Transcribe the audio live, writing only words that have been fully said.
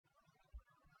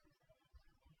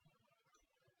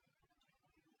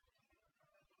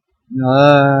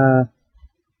Uh,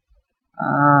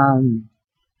 um,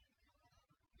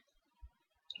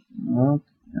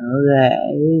 okay.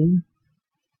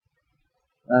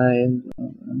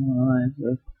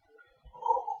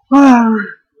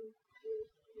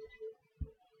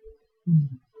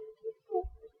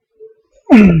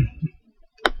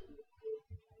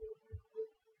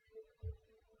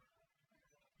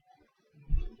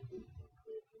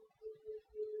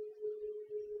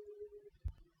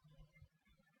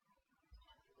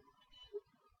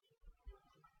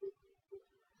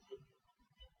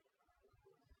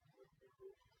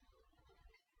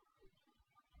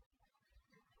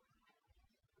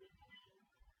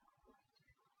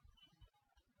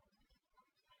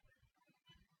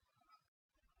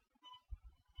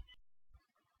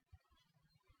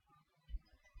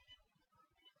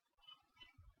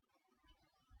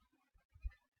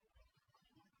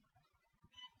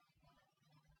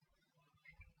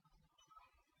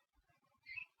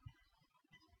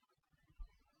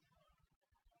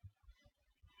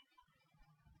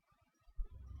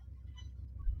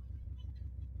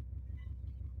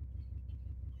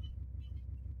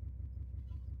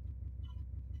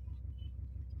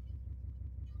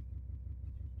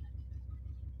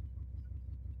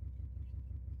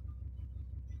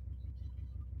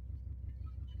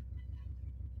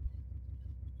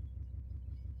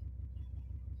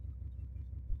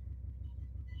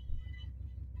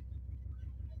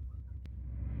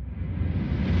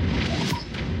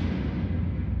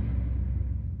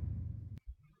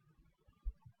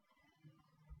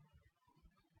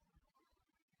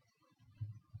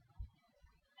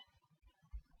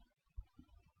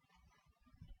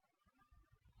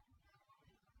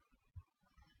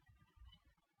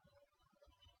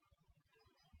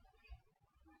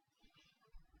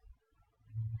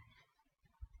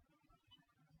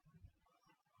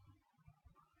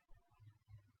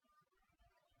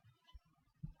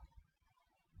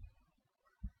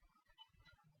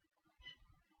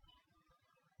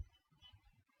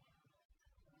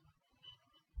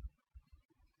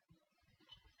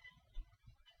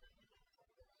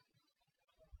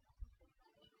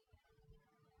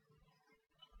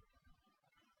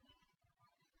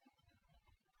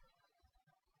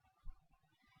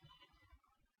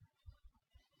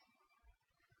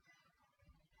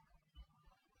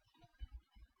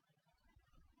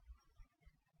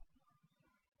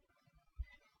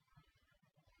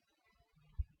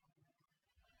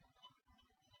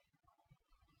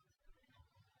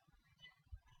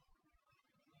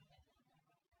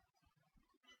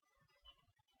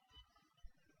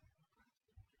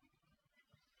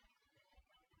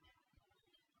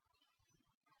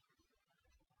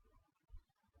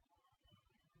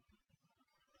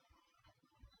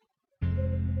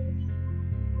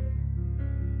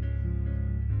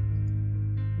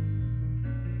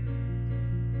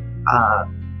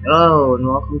 Hello and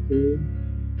welcome to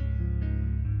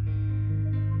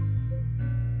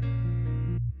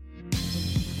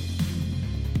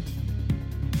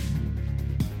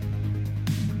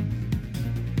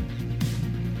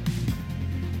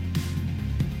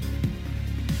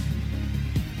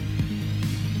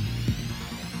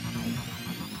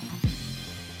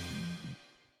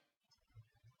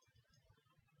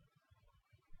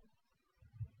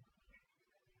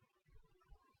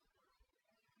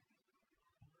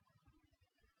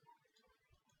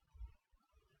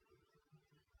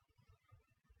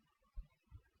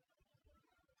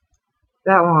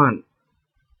that one.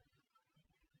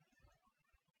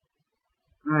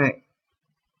 Alright.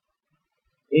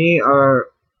 We are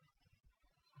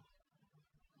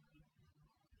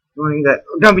joining that.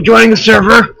 We're gonna be joining the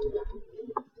server.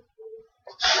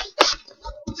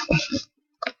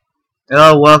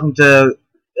 Hello, welcome to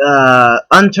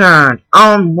Unturned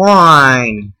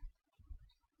Online.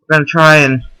 We're gonna try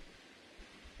and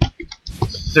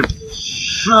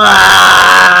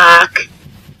fuck!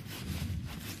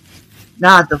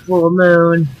 Not the full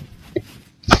moon.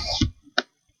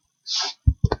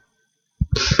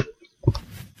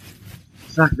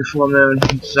 Fuck the full moon.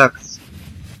 It sucks.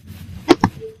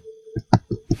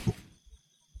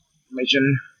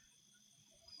 Mission.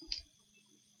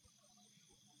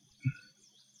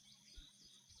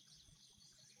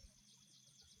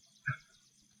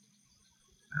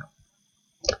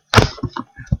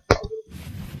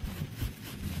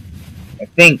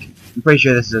 I'm pretty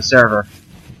sure this is a server.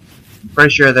 I'm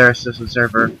pretty sure there's just a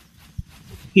server.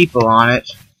 People on it.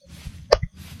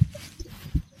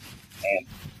 And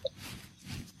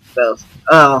those.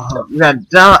 Oh, red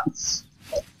dots.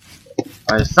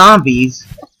 Are zombies.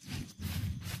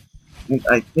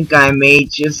 I think I may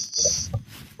just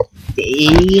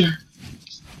stay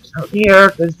out here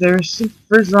because they're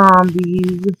super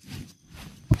zombies,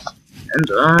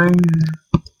 and I'm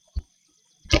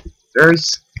very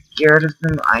scared of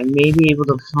them. I may be able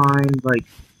to find like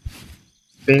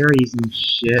berries and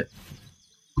shit.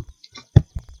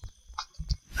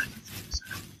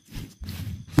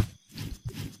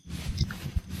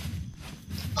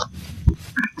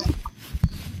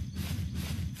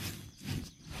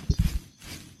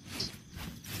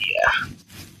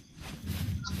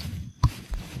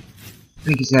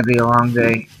 I think it's gonna be a long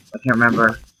day. I can't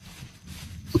remember.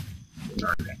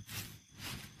 Okay.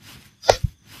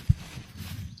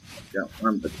 Don't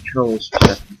remember the controls for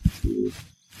second.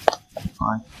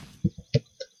 Fine.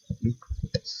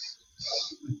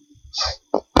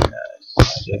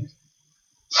 J.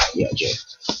 Yeah, J.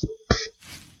 So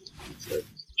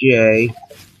it's J.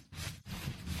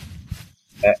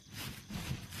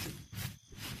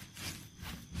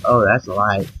 Oh, that's a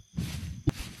lie.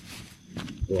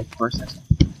 Well, of course that's.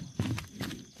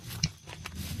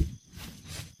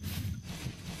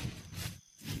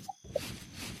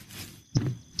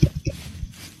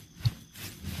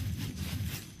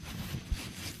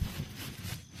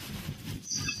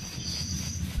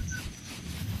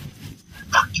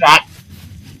 Track.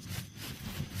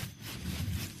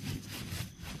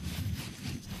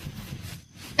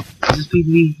 Is this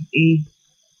PvE?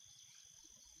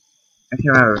 I can't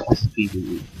remember if this is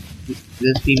PvE. Is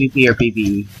this PvP or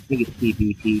PvE? I think it's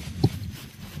PvP.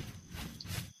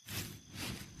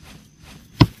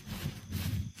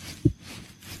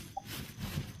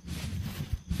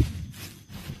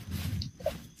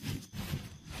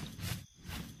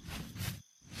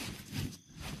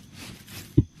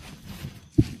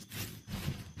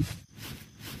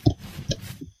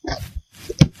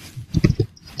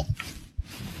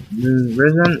 Moon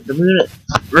risen. The moon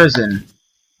risen.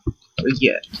 But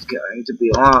yeah, it's going to be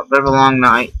a bit of a long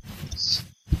night.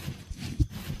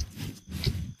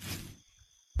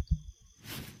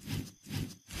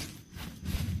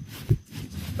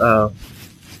 Oh.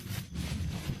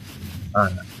 Oh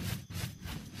no.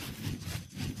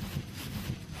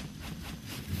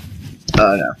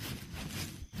 Oh no.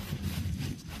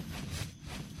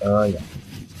 Oh yeah.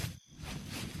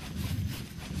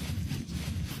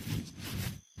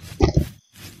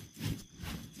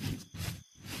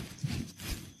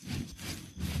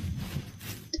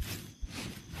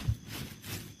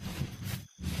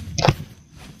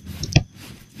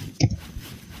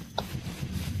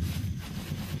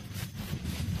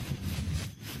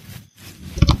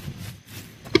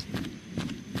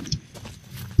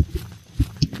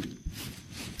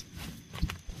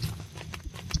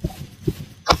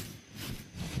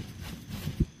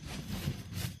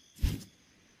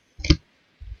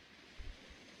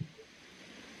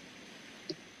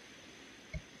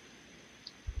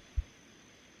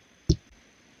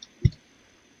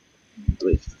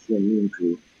 Wait for the full moon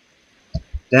to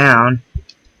down.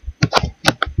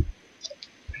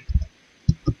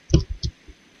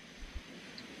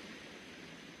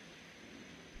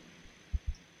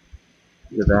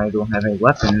 Because I don't have any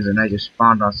weapons and I just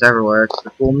spawned on server where it's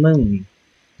the full moon.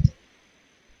 Which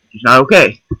is not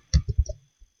okay.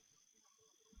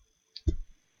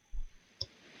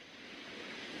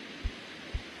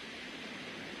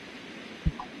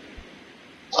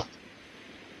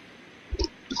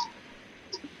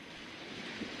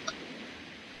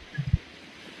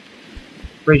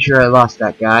 Pretty sure I lost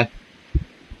that guy.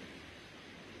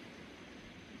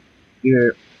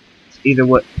 Either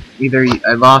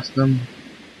I lost him.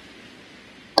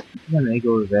 Then they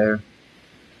go there.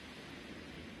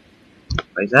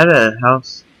 Wait, is that a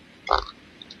house?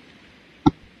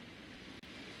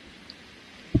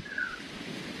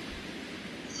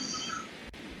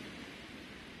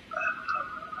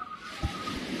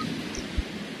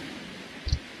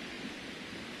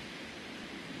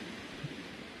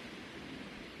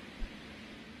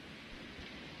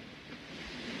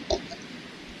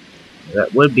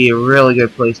 That would be a really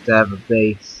good place to have a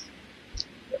base.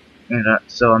 And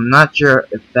so I'm not sure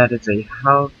if that is a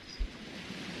house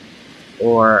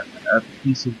or a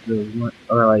piece of the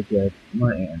or like a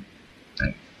land.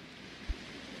 Right.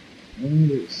 Let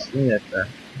me see at the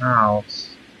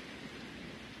house.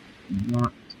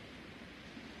 Not.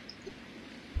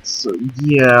 So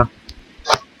yeah.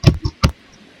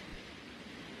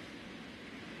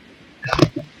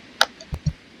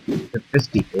 The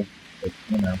fist people, but,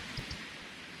 you know,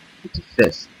 it's a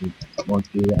fist. It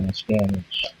won't do that much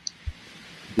damage.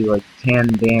 Do like 10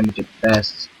 damage at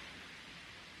best.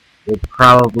 Would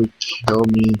probably kill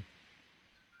me.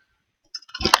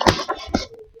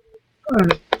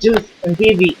 Just in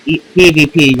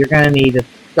PvP, you're gonna need a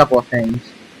couple of things.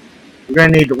 You're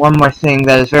going to need one more thing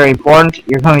that is very important.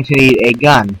 You're going to need a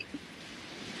gun.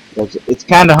 It's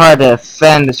kind of hard to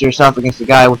defend yourself against a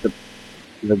guy with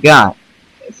the gun.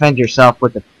 Defend yourself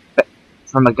with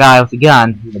from a guy with a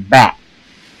gun with a bat.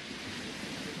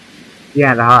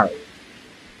 Yeah, the hard.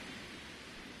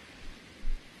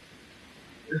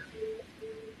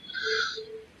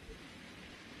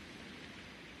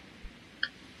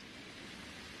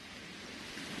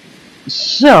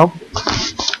 So,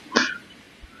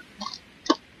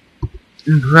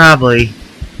 probably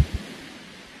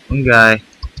one guy.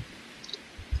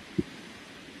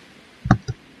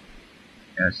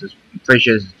 Yeah, I'm pretty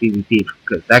sure this is PvP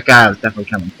because that guy was definitely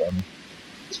coming for me.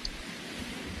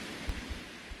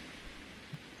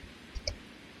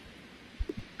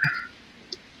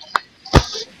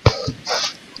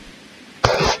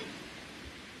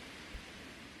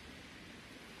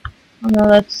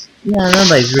 Oh, no,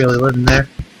 nobody's really living there.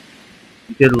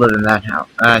 You could live in that house.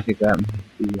 I think that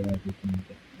might be everything.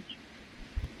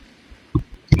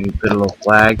 You put a little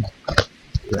flag.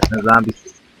 Let the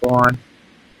zombies spawn.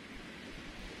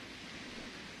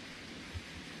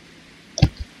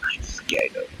 I'm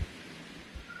scared of it.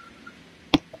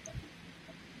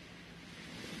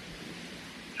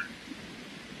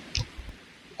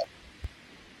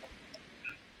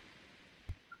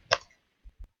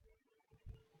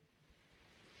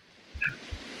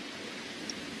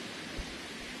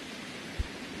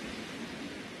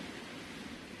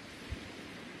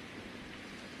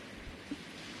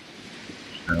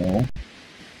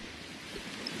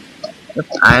 So,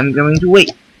 I'm going to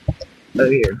wait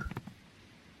over here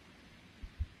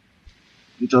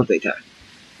until daytime.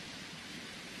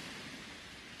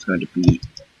 It's going to be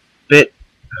a bit.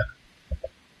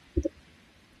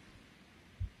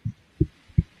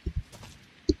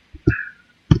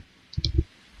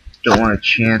 Don't want a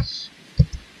chance.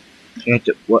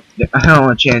 What? I don't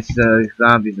want a chance to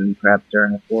zombies and crap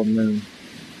during a full moon.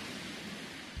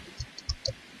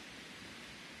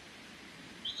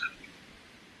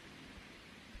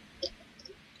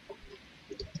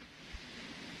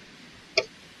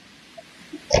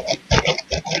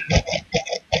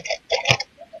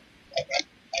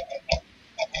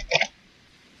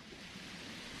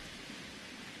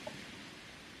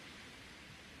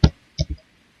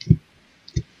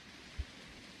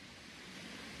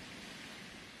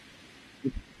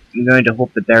 I'm going to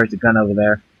hope that there's a gun over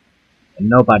there and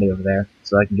nobody over there,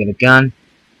 so I can get a gun,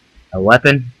 a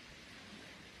weapon,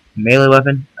 a melee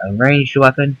weapon, a ranged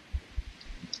weapon,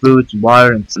 boots,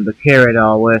 water, and something to carry it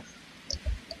all with.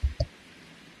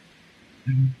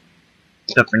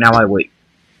 So for now, I wait.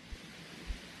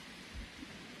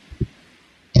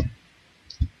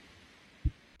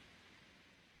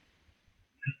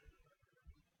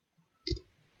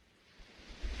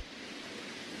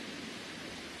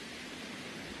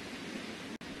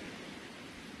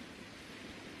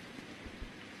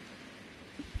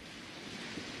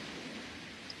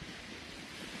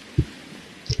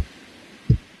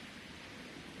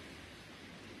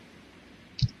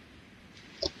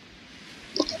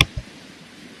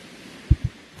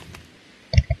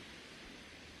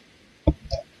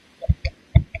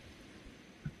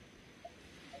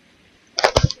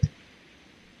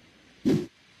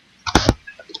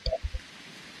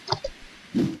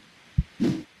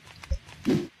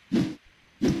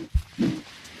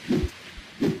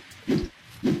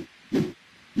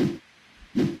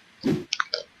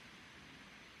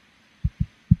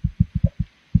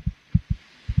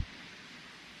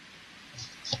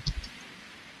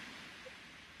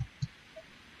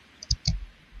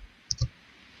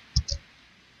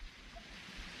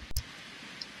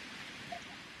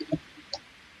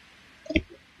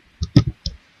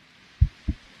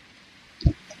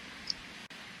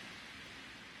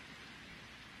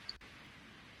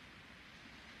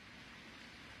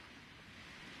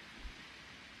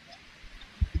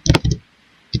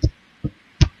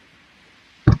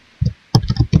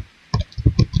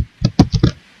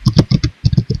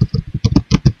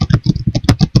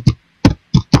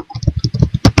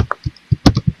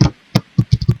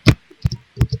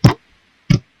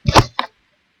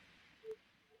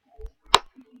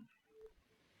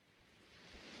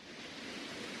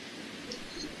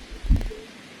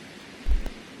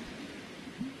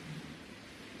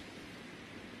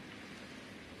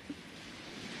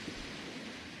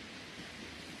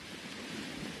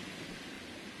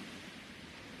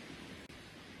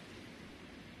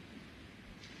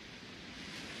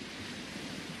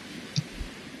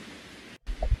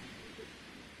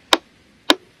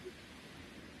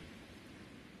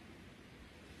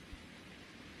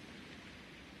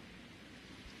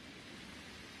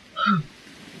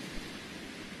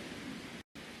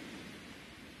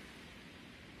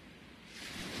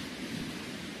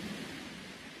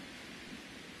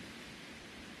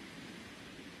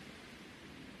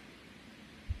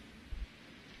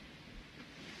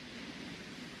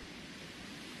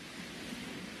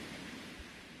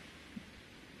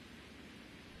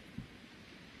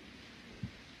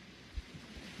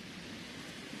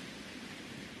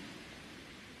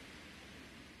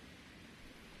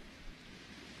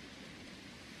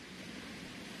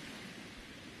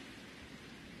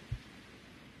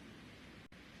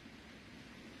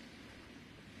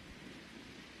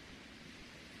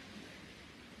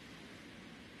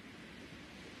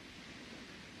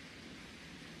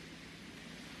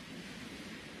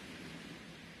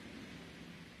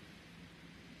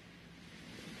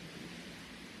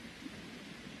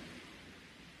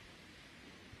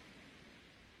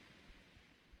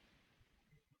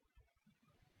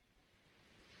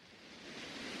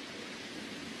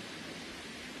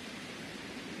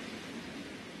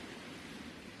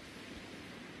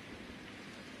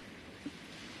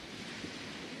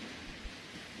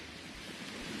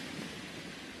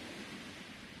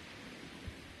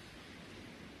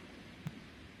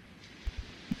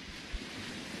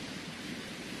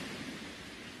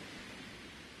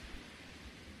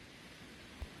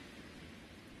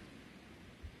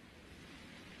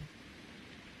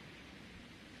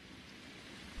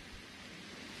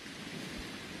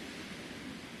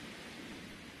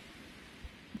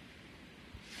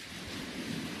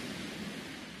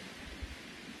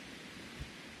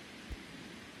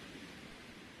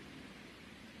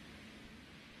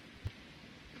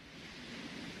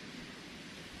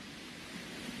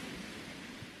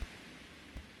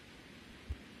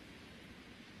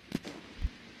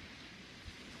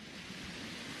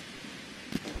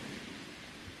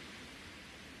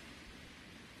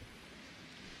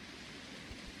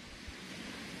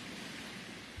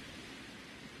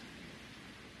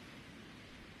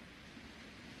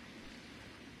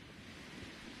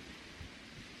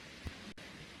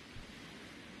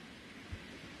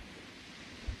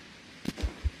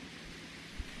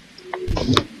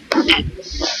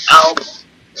 Ow!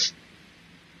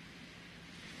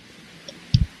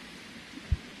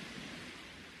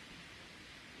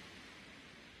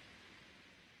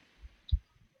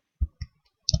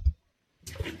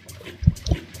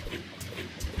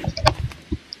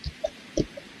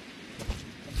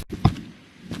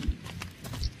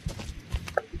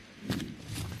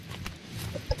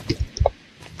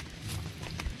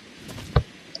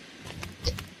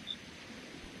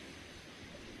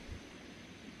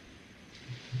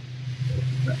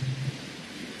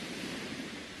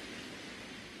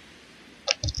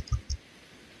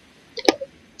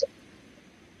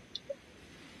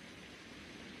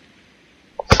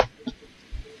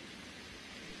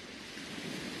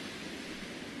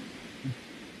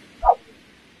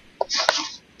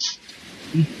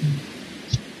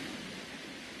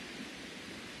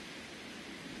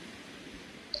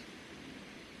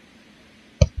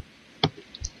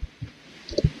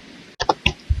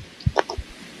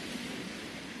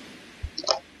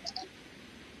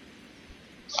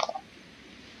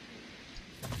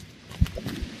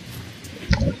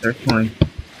 There's one.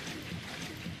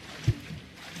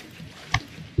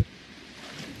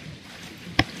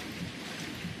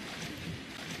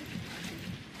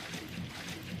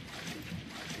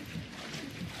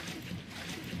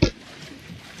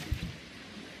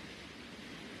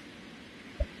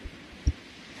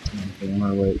 Okay, I'm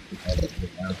gonna wait to have it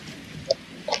put down.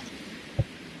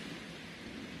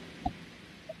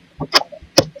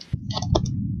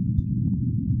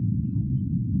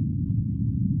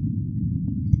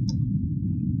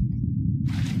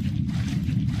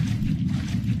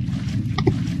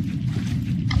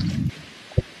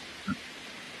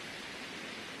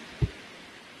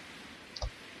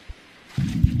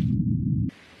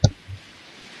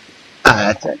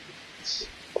 Ah, that's it.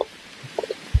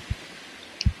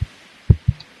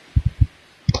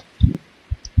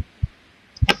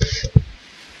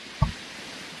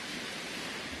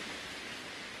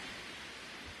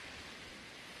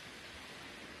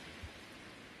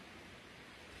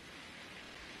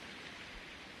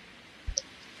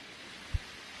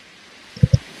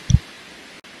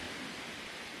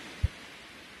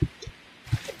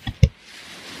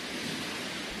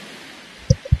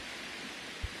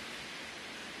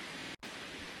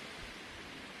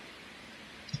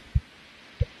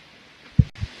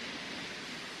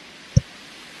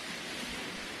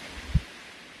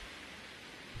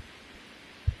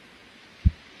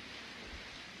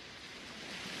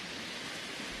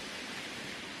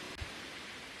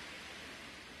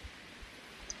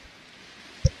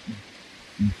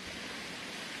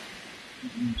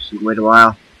 Should wait a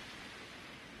while.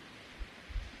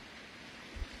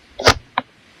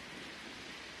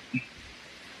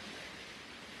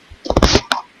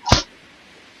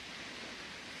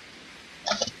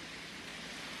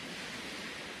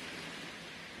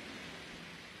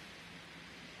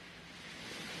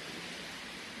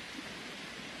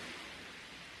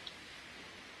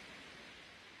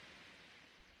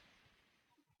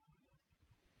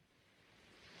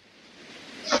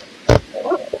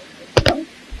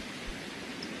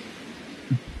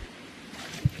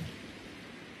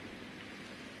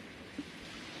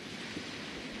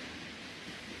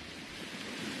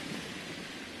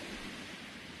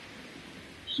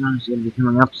 Sun's gonna be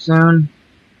coming up soon,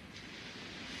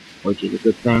 which is a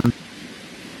good thing.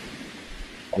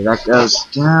 As that goes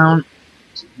down.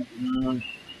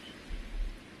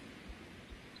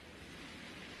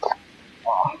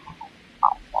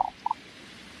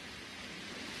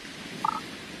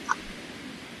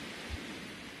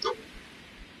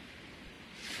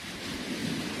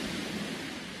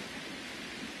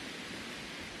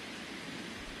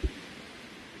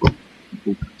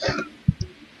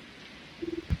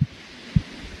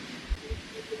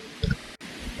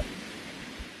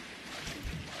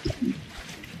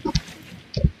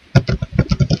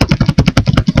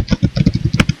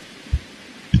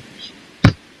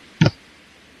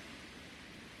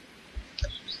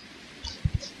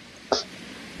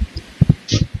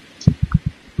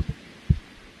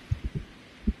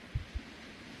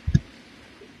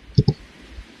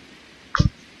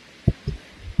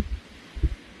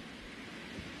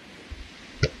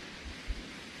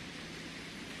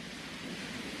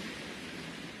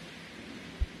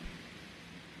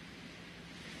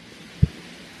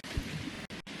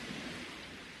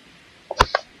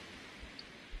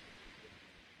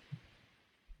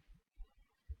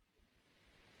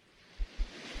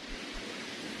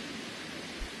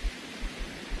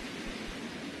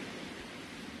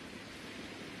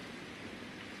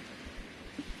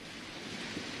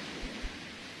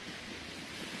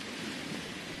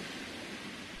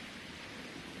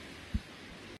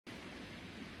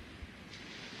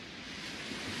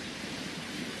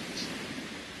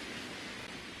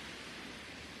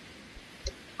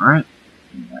 Alright.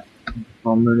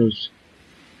 Full moon is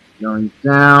going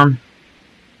down.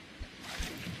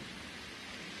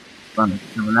 Sun is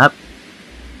coming up.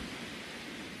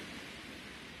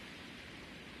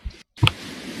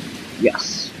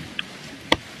 Yes.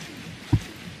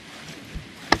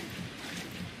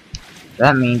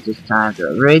 That means it's time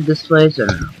to raid this place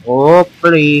and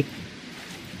hopefully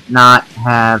not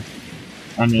have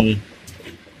any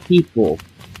people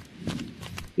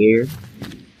here.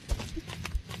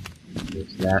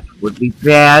 Because that would be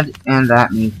bad, and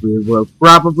that means we will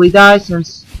probably die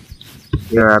since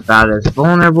you're about as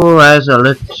vulnerable as a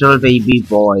little baby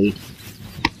boy.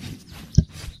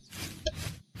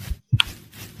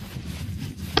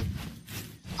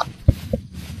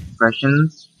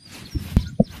 Impressions?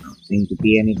 Don't seem to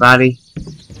be anybody.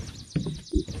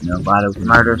 Nobody with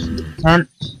murderous intent.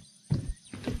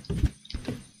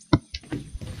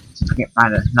 I can't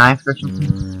find a knife or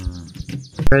something.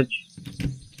 Fridge.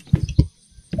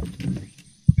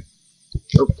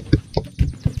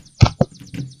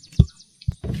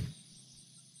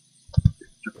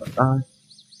 Oh.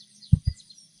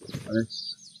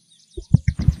 This.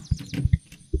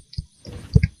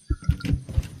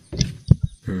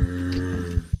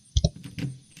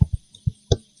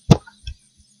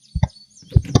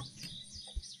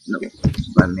 No,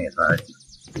 let me advise.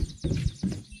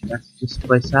 Check this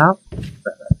place out.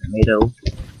 Tomato.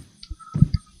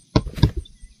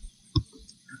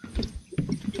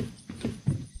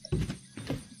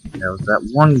 There was that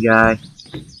one guy.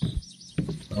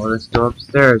 Oh, let's go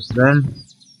upstairs then.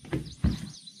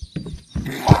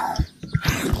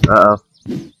 Uh-oh.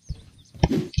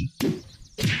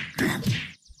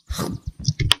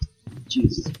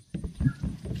 Jeez.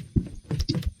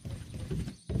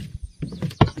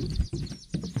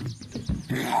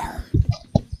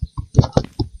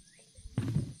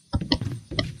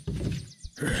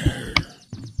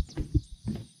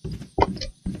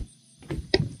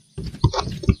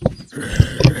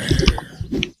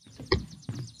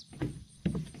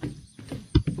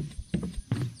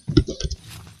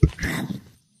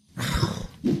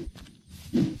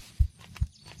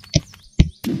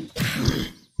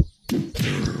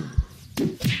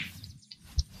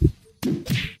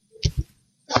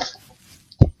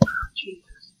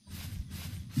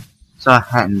 Saw a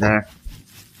hat in there.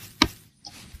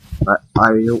 But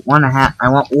I don't want a hat, I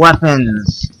want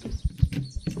weapons!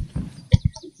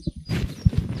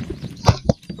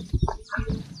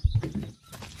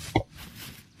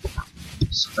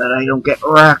 So that I don't get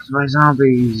wrecked by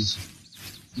zombies.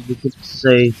 We could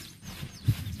say...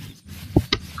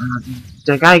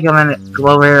 the guy come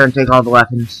over here and take all the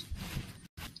weapons.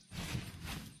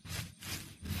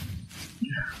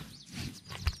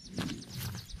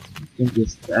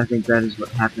 I think that is what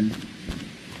happened.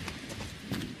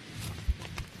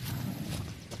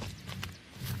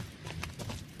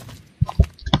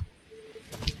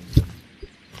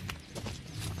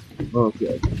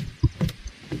 Okay.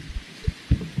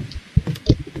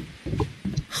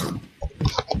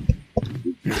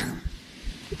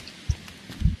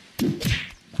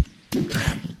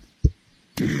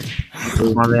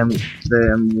 So one of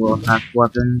them will have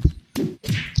weapons.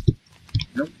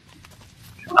 Nope.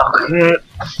 Okay,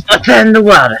 what's in the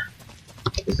water?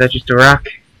 Is that just a rock?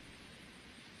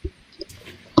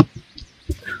 I'm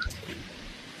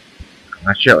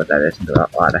not sure what that is in the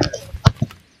water.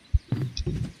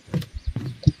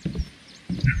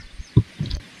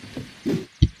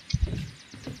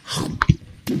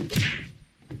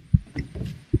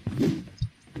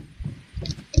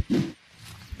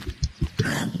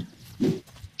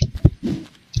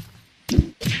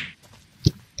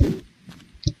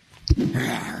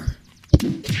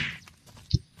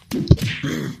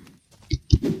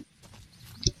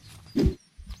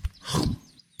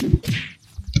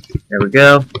 There we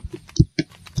go.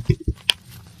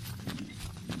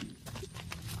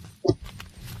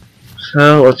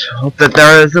 So let's hope that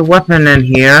there is a weapon in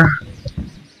here.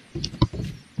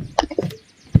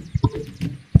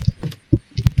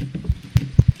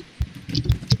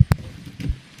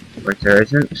 But there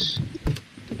isn't.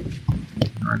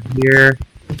 On here.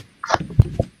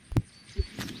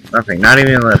 Nothing, not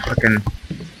even the fucking...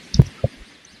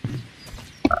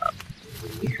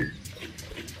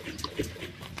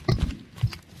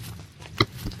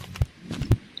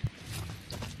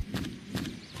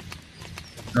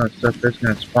 No stuff that's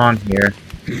gonna spawn here.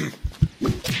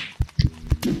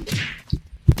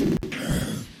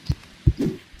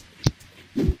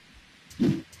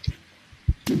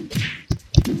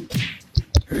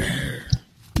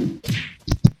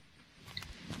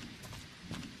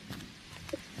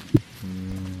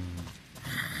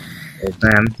 There's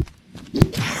them.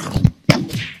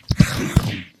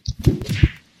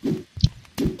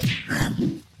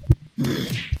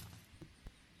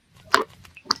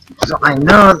 So I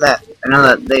know that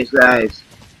these guys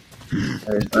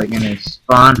are like in these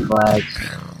spawn flags.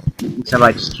 Except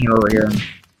I just came over here and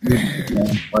looted the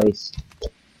damn place.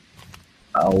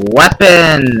 A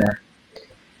weapon!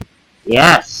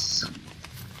 Yes!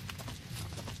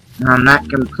 I'm not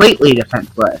completely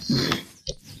defenseless.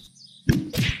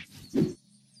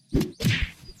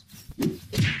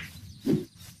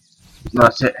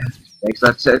 Let's hit.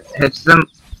 Let's hit. Hits them.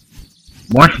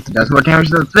 More. Does more damage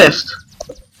than the fist.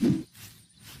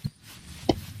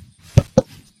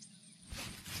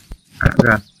 Alright, we're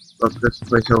gonna look this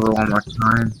place over one more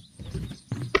time.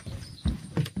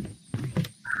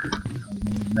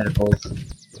 Medicals.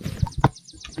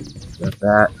 Got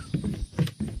that.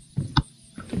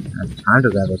 I have time to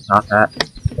grab the top hat.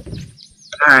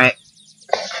 Alright.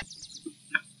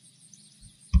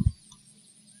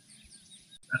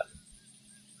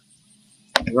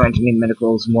 I'm going to need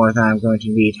medicals more than I'm going to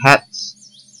need hats.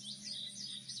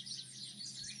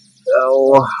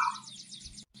 So...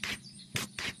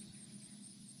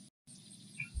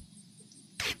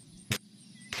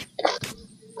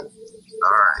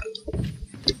 Alright.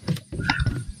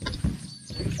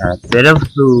 Got a bit of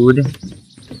food.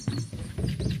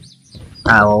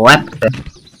 A weapon.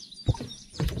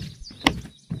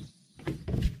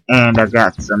 And I've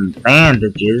got some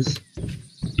bandages.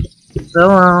 So,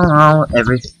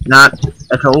 not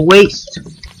a total waste.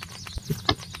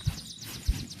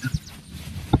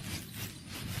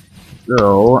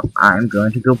 So, I'm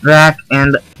going to go back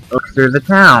and look through the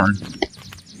town.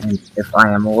 And if I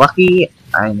am lucky,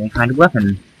 I may find a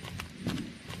weapon.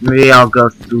 Maybe I'll go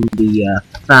through the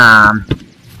farm. I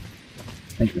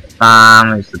think the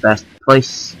farm is the best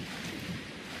place.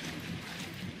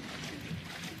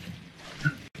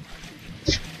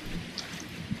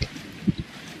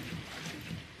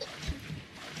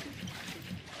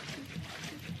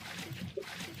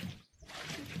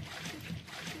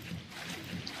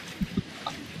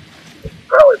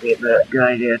 Probably be a good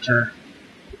idea to...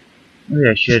 Maybe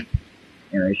I should...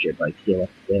 Yeah, I should, like, heal up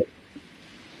a bit.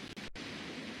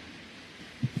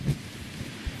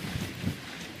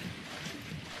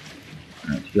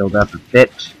 I've healed up a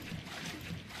bit.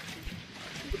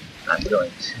 I'm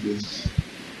going to...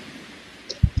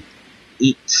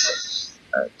 eat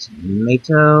a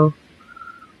tomato.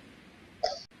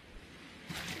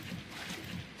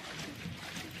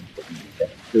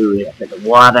 Food, a bit of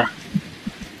water.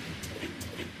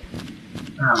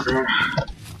 Oh, there.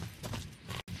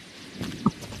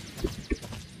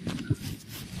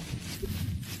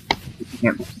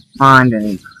 Can't find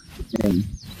anything.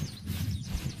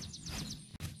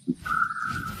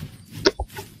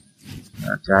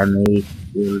 That I may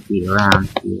be around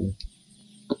here.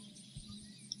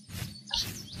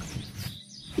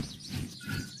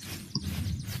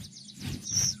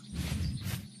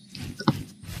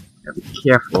 Gotta be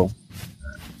careful.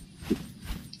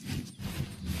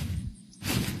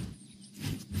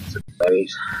 Some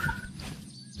berries.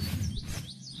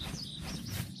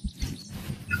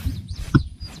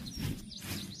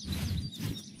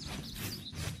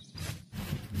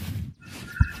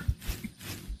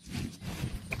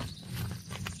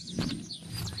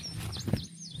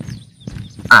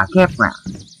 Ah, campground.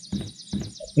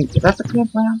 I think that's a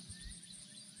campground.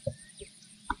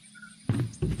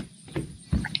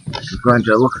 I'm going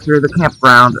to look through the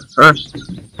campground first.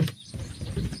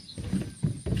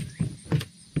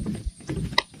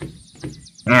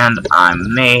 And I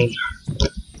may...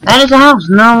 That is a house!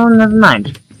 No, never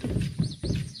mind.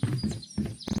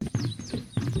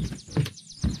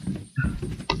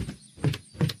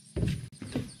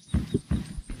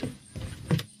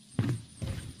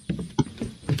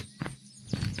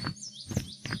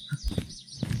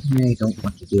 I don't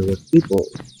want to deal with people.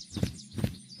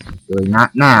 Really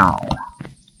not now.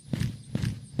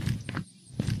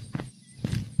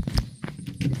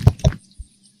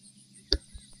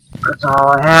 Cause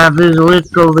all I have is a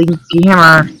little linky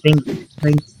hammer. Think,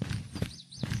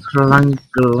 clunk,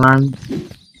 clunk.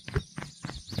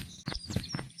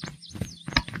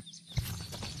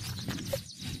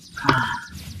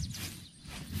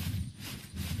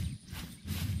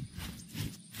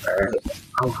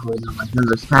 Hopefully nobody's in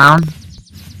this town.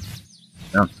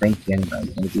 Don't think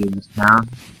anybody's gonna be in this town.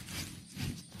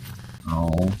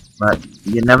 Oh, but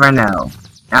you never know.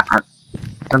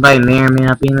 Somebody may or may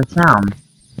not be in the town.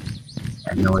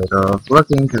 I know where they're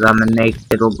looking because I'm a naked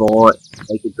little boy,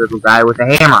 naked little guy with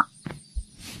a hammer.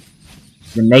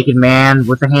 The naked man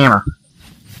with a hammer.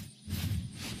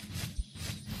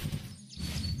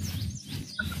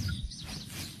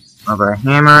 Well, but a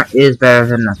hammer is better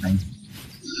than nothing.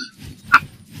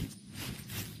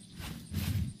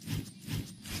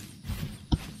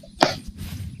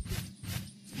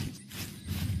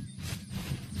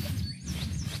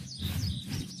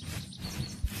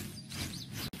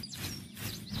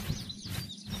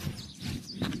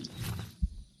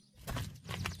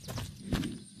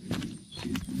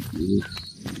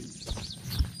 use.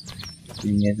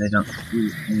 Seeing as I don't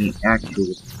see any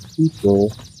actual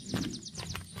people,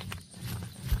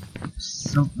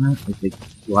 something is a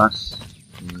plus.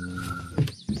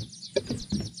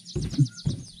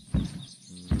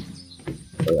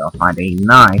 Okay, I'll find a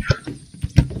knife.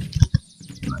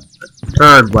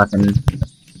 Third weapon.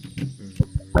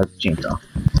 A chainsaw.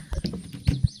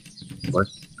 Of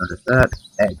course, notice that.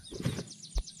 Eggs.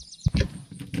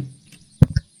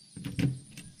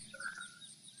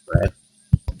 Bread.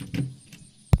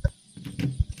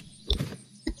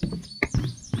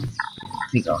 I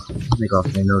think I'll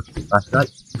say no to the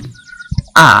flashlight.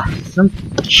 Ah, some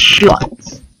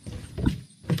shots.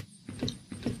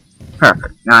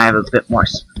 Perfect. Now I have a bit more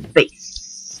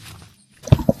space.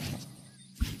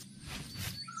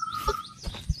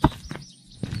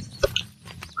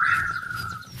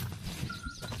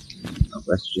 Oh,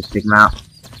 let's just take them out.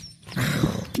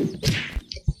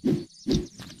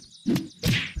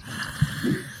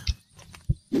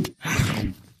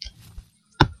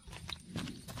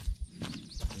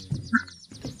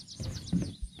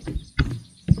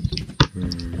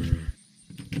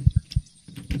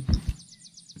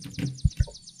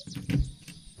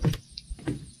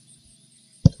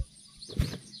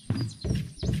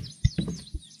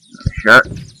 Sure.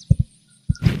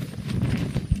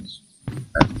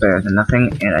 That's better than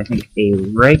nothing, and I think a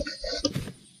rake,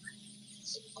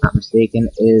 not mistaken,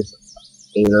 is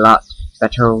a lot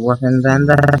better weapon than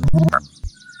that.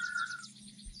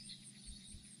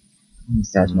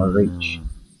 This has more reach.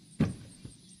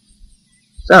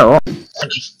 So, I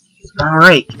just use my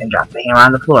rake and drop the hammer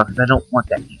on the floor, because I don't want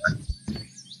that hammer.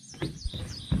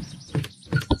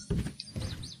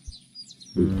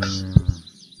 Oops.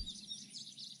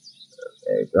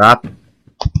 Okay, drop.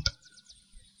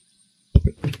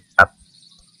 Up.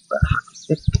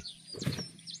 Stick.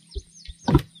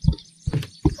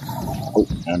 Oh,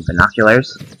 and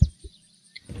binoculars.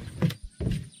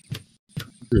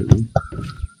 Blue.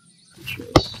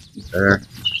 Better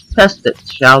test it,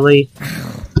 shall we?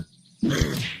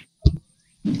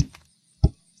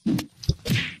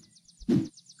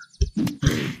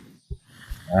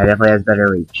 That definitely has better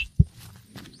reach.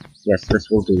 Yes, this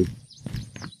will do.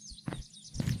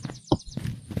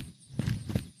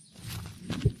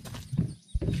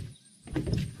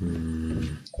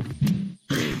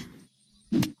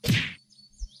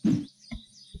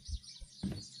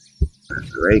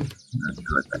 Great.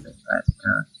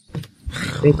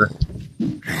 Paper.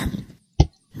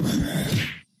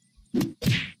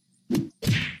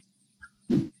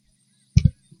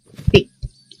 Hey.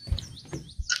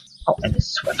 Oh, and a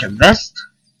sweater vest.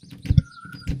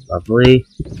 Lovely.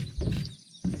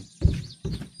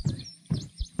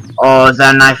 Oh, is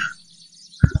that a knife?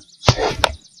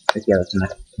 Yeah, that's a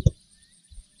knife.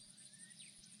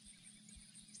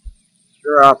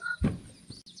 Drop.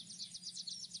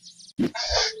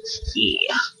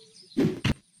 Yeah.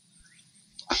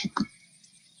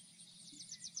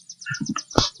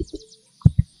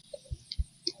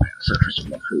 Search for some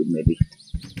more food, maybe.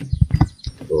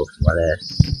 Go for my ass.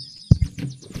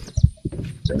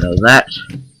 So know that.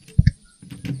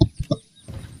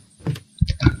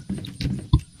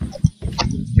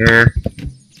 Here.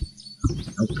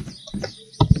 Nope.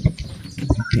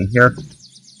 Okay, here.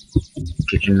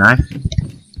 Kitchen knife.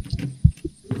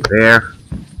 There.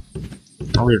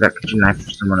 I'll leave that kitchen knife for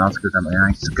someone else because I'm a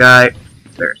nice guy.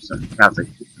 There's some cows I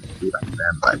could do like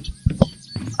them, but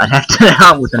I'd have to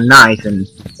out with a knife, and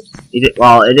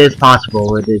while it is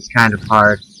possible, it is kind of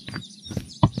hard.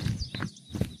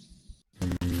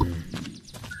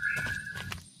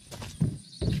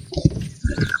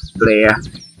 There.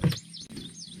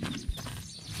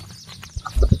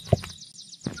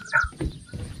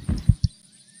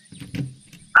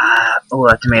 Oh,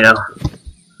 a tomato.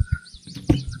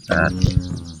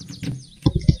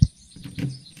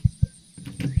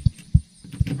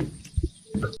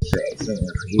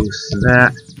 Use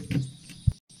that.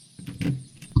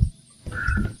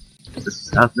 This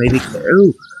stuff maybe.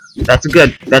 Ooh, that's a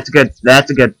good. That's a good.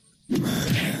 That's a good.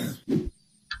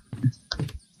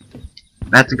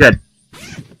 That's a good.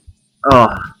 Oh.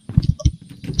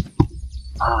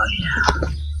 Oh yeah.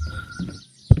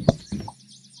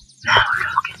 Now we're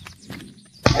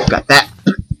talking. Got that.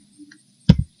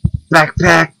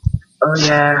 Backpack. Oh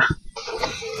yeah.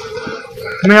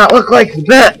 I mean, I look like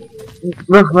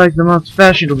the most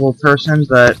fashionable person,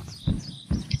 but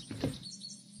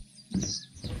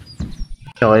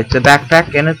so it's a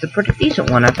backpack and it's a pretty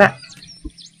decent one at that.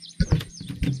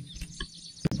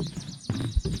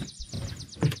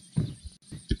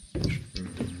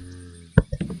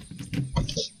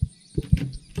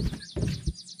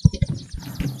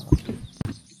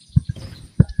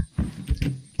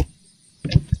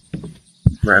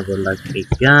 where I would like a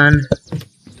gun.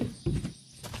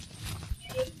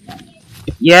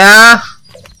 Yeah?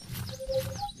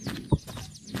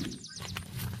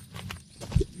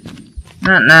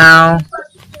 Not now.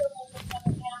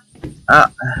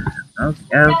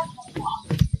 Okay.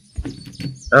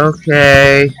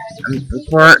 Okay.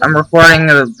 I'm recording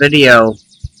a video.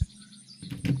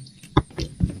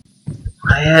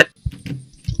 Quiet.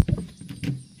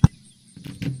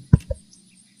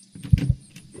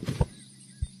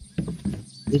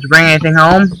 Did you bring anything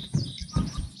home?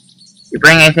 You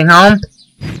bring anything home?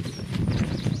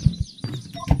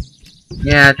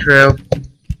 Yeah, true.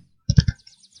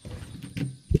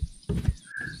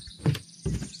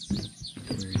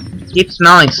 Keep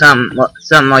smelling something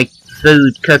like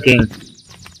food cooking.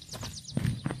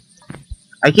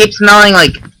 I keep smelling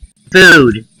like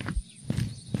food.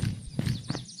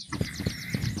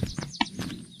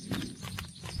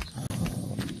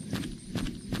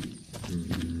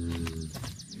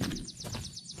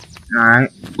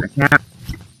 Alright, I can't.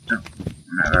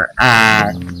 Whatever.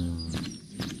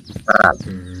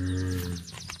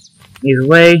 Either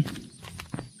way,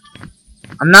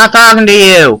 I'm not talking to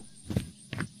you.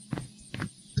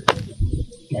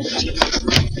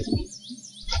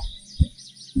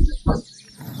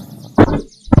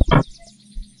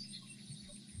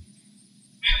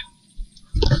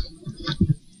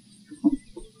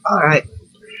 Alright.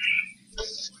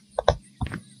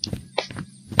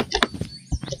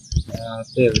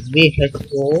 So it was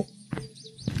vehicle.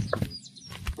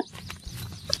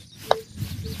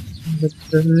 It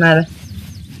doesn't matter.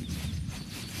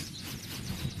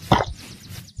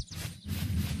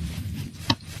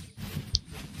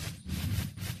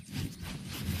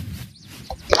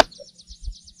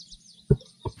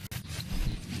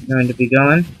 Going to be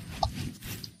going.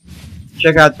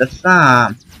 Check out the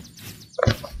farm.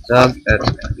 So that's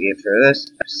gonna be it for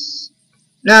this.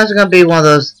 Now it's gonna be one of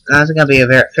those. Now it's gonna be a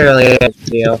fairly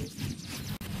video.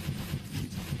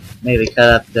 Maybe cut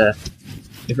up the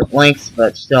different lengths,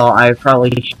 but still, I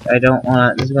don't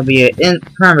want. This is gonna be an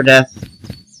permadeath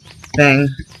thing.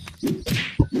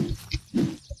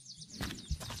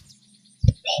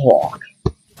 Pork.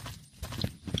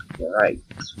 Right.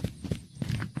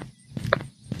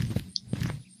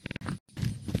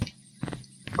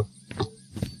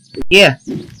 Yeah.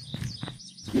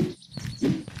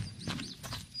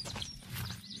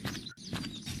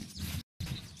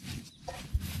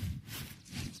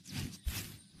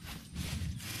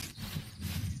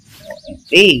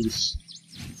 These.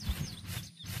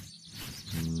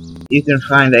 You can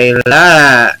find a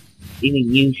lot.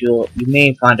 Even usual, you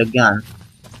may find a gun.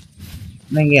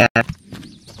 I mean, yeah.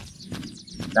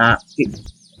 Stop.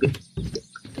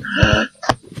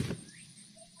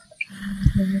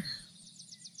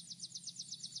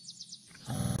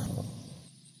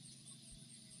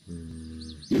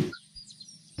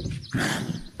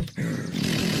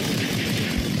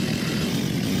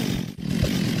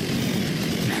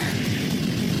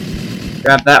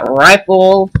 Grab that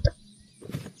rifle.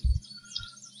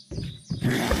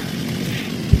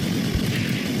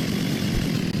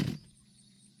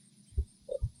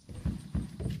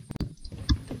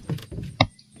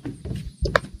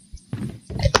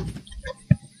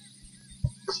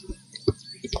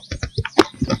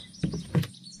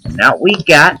 Now we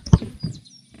got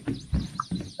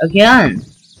a gun.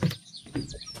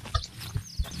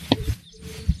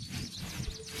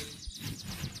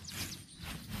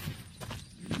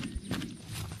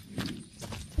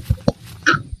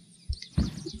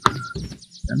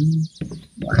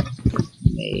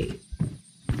 Made.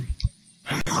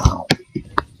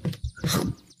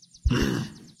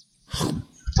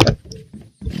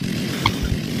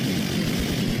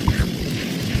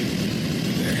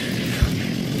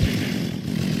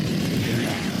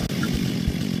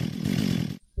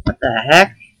 What the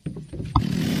heck?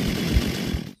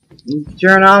 You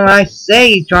turn on what I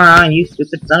say you turn on, you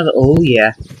stupid son of a— oh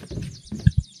yeah.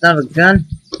 Son of a gun.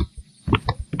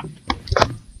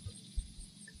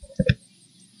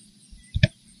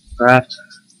 Craft.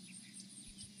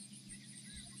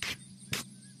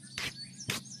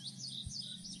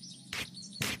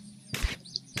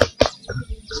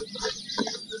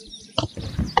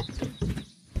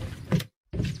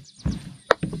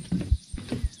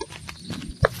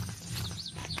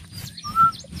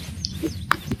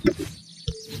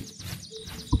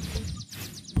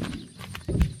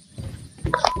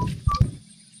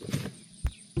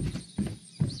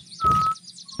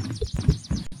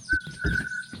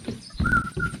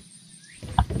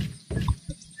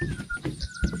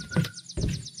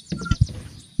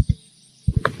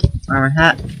 Armor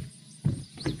hat.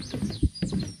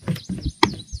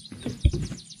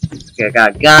 Okay, I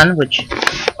got a gun, which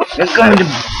is going to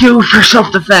do for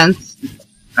self-defense.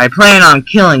 I plan on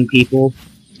killing people,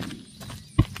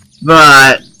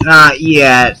 but not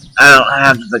yet. I don't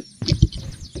have the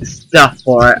stuff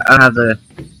for it. I don't have the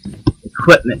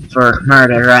equipment for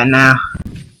murder right now.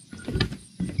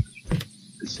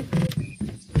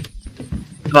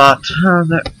 But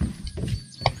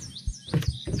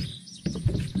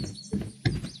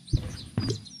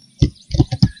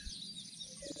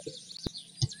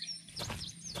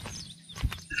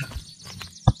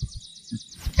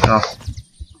oh.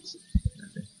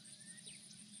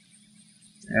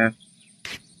 Yeah.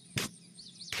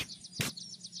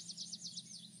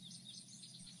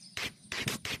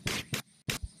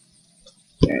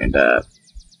 And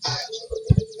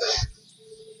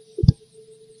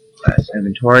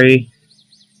inventory.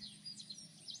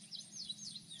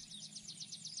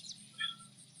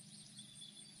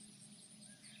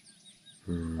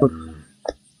 There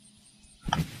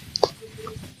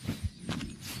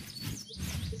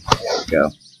we go.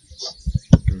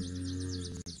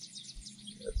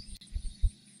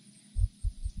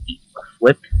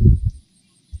 Flip.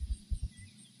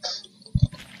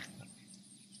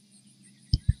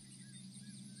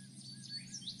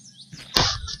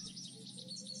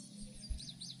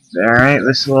 Alright,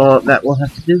 that will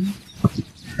have to do.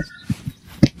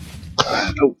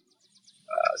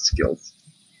 Skills.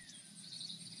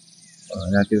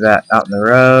 I'm gonna do that out in the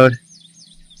road.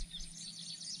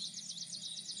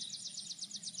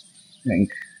 I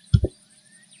think.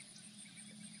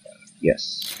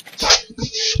 Yes.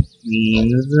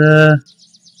 Means, a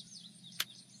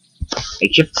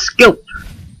shift skill.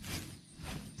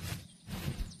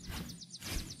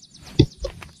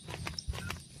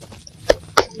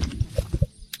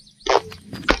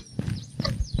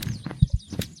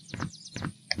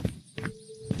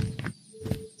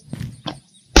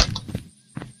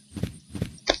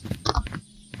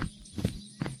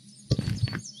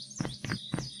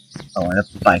 Oh, and a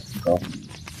bicycle.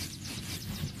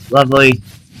 Lovely.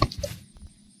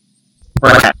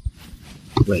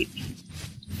 Wait.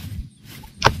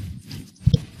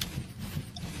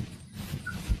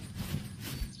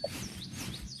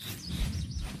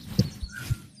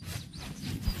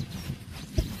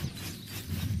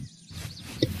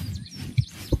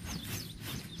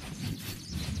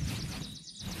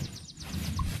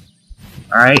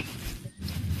 Alright.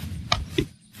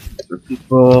 For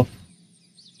people.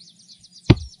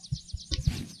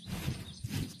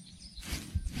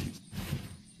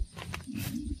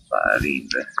 Body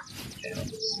the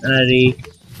vicinity.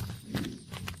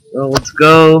 So let's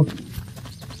go.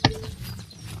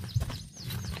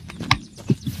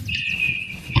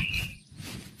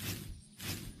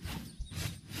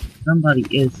 Somebody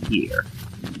is here.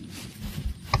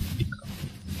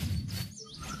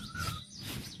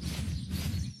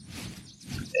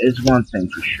 Is one thing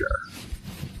for sure.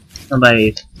 Somebody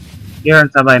is here,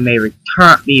 and somebody may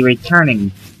be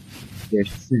returning here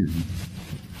soon.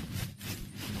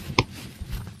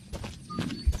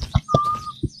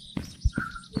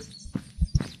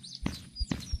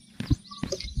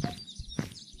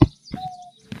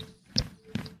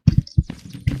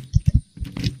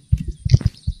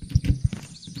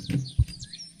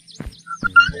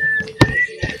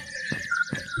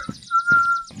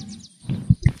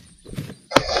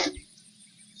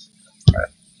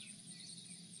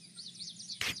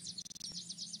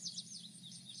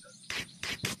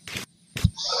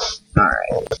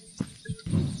 Alright.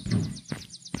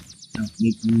 Don't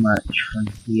need much from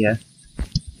here.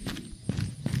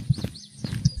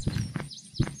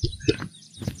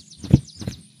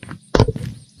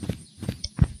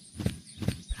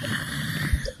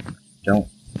 Don't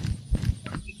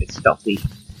keep it stealthy.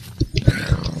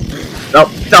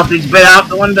 Oh, stealthy's been out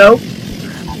the window.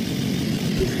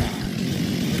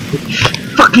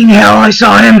 Fucking hell, I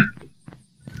saw him!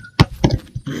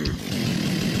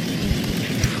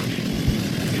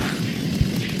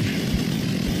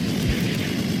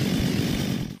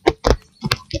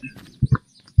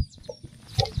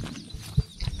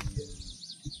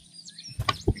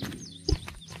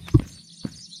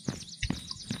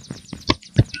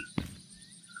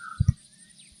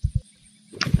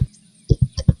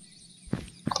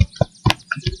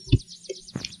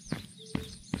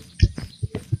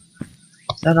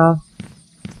 Is that all?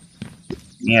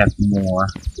 We have more.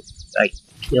 I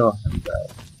kill him though.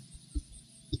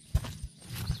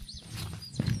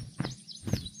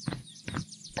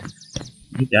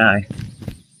 He die.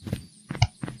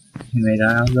 He may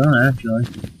die on his own actually.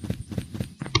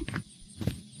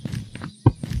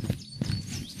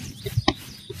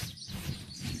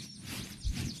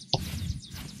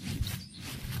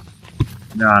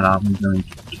 not I'm going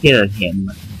to kill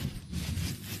him.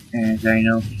 As I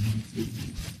know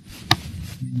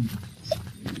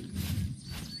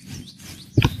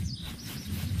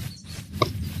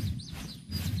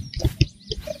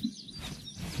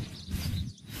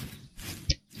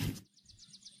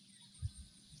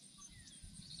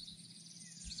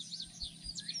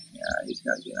he's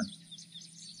gonna get him.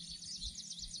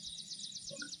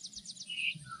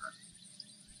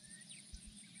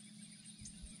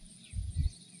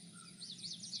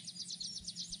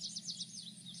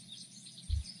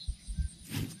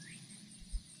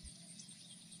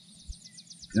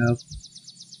 Go.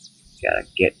 Gotta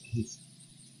get his.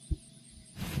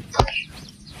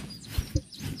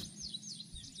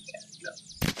 Go.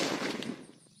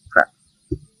 Crap.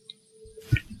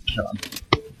 Kill him.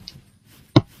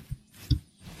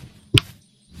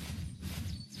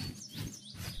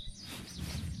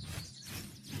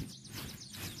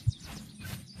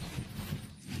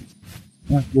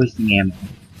 I'm not wasting ammo.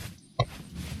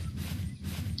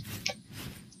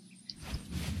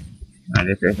 Alright,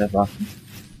 if there's that Boston.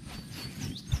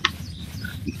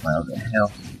 He's miles in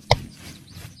hell.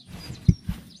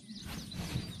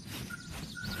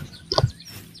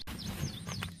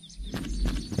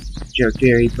 Jerk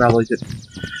Jerry probably could.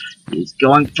 He's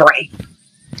going for a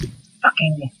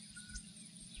fucking.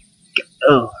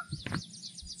 Oh.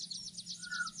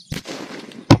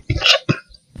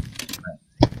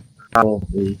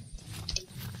 Probably.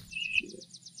 Shit.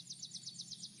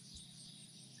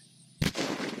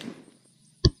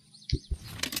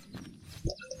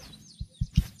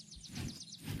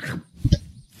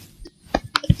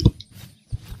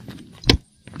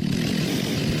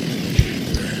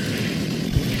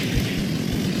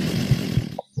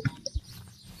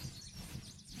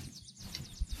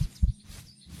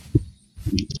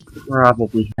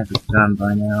 Probably has a gun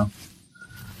by now.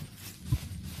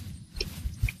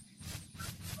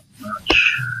 Not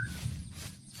sure.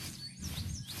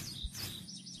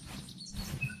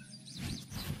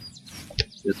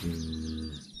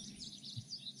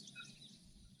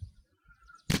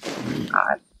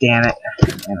 Ah, damn it.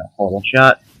 And a horrible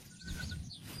shot.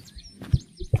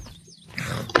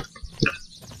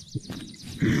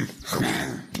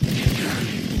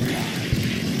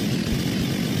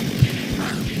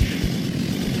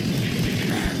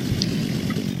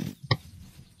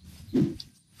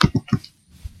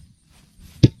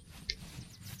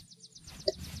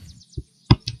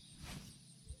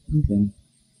 Okay.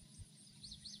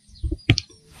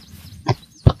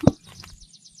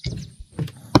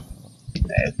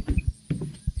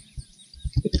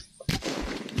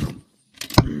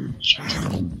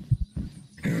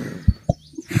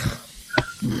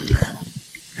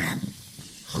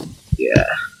 Yeah.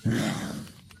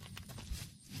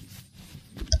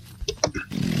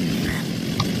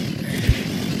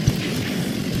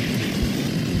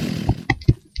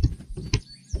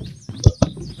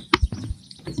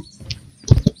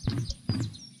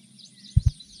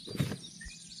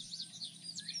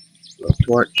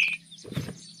 Torch.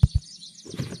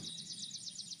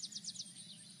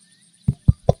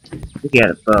 Look at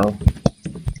it, bow.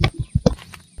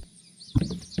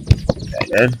 Okay,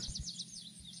 good.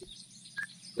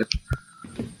 Yep.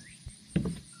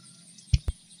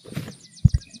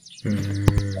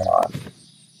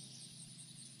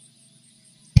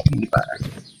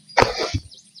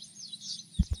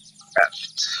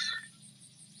 Craft.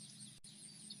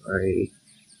 Sorry.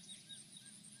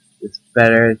 It's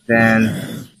better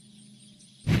than.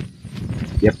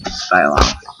 Yep,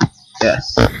 dialogue.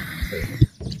 Yes.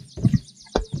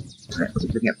 Alright, see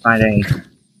if we can find any.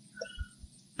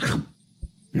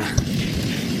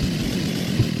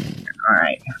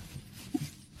 Alright.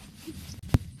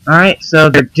 Alright, so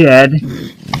they're dead.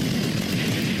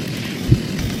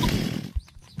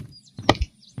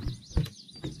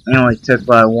 I only took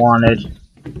what I wanted.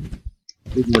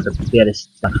 Even with a bit of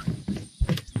stuff.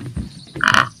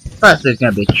 Plus there's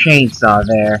gonna be a chainsaw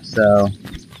there, so.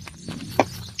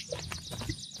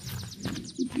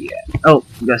 Yeah. Oh,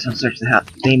 we gotta search the house.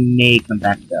 They may come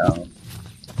back though.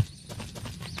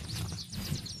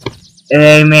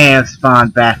 They may have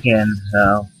spawned back in,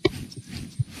 though.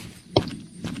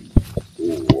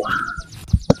 Ooh.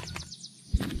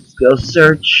 Go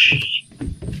search.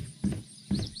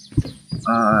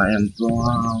 I am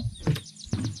wrong.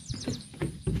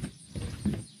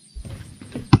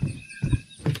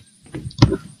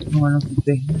 No, I don't think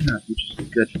they have, which is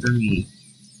good for me.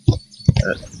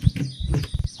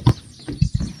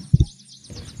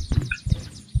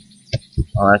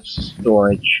 Oh, that's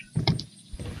storage.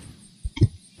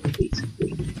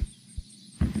 Basically.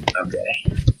 Okay.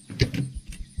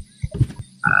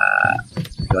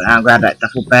 Go down, grab that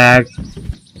duffel bag.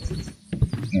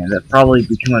 And they'll probably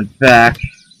be coming back.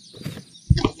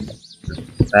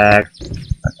 Bag. Okay.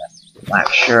 Black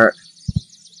shirt.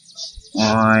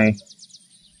 Why?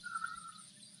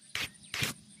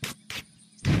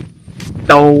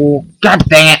 Oh, god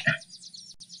dang it!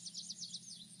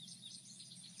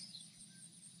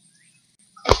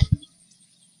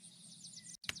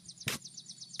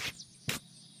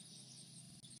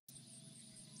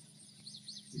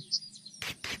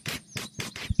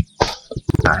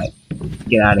 Alright,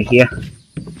 get out of here.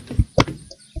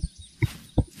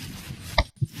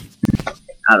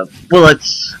 Out of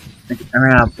bullets. I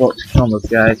ran out of bullets to kill those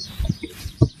guys.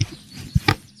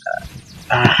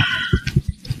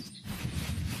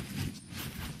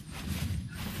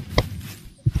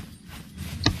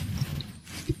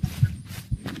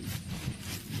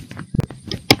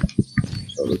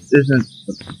 So this isn't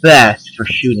the best for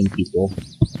shooting people,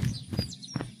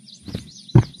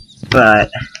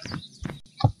 but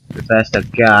the best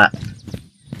I've got.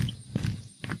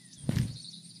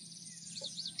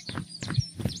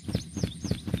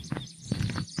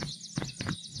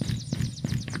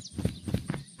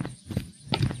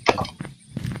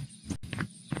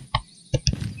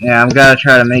 Yeah, I'm gonna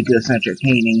try to make this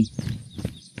entertaining.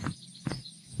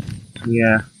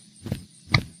 Yeah.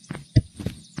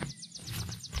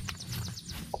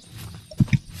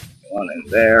 One in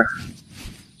there.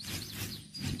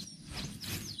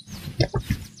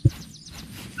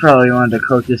 Probably one of the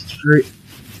closest street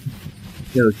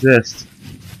to exist.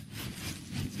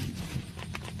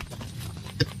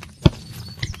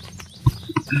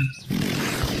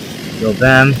 Kill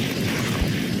them.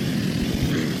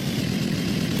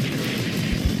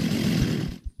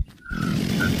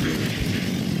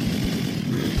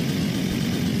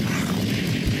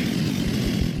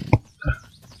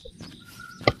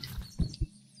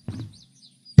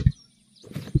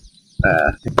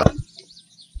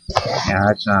 Yeah,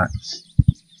 that's not.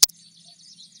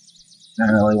 I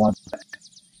don't really want that.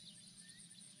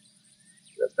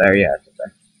 Is it there? Yeah, it's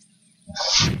there.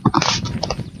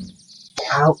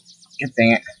 Ow! God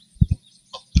dang it.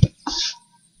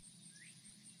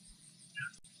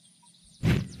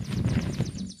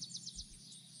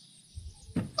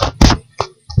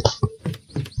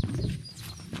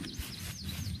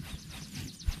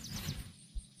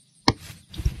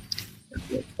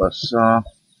 Plus,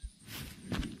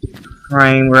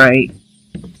 frame rate.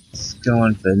 It's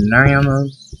going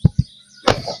bananas.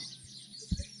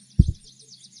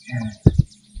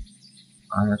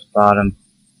 Armor's bottom.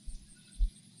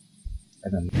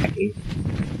 And then Maggie.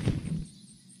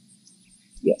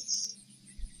 Yes.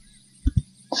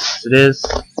 Yes, it is.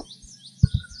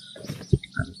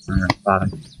 Armor's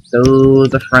bottom. So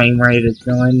the frame rate is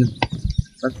going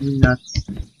fucking nuts.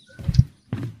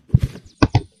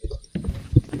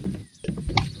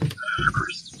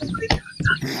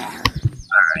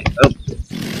 Alright, oh.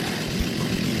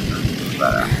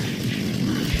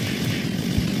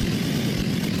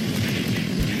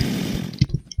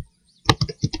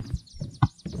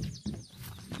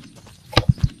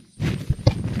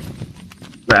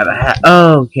 Grab a hat.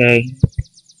 Oh, okay.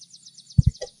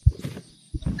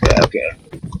 Okay.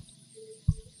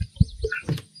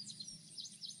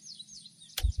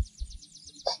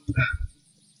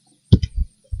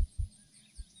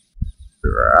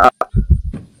 Drop.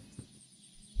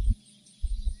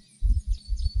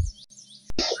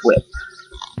 Whip.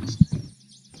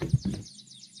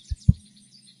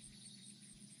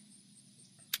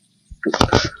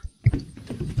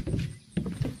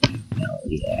 Hell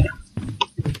yeah.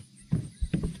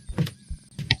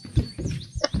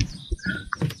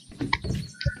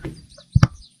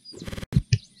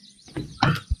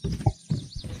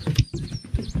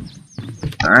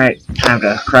 Alright, time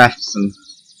to craft some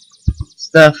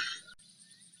stuff.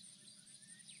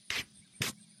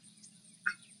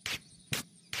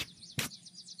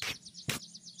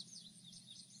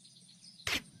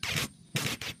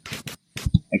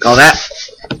 Like all that.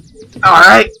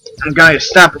 Alright, I'm going to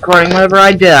stop recording whenever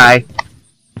I die.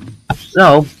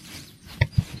 So,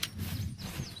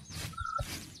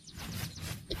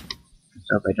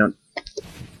 if I don't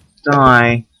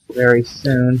die very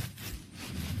soon,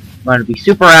 I'm going to be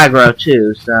super aggro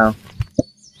too, so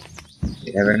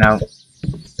you never know.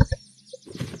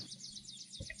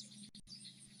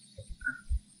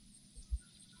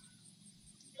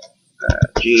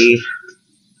 G.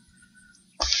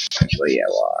 Actually, yeah,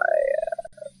 Y.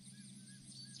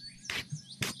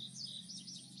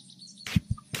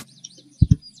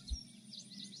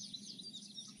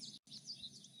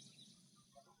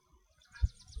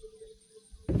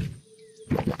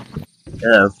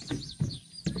 Oh.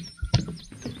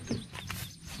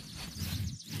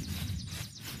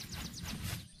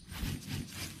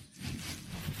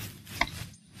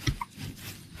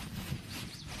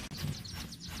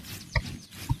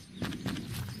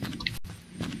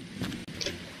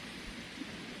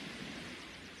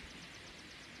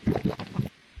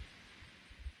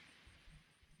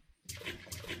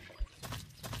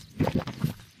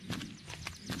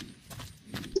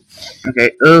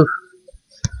 Okay, ooh.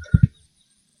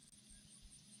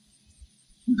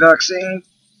 Vaccine.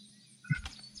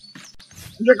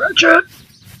 Injection.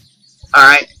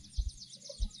 Alright.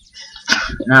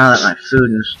 Now that my food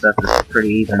and stuff is pretty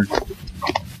even,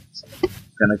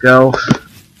 gonna go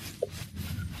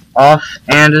off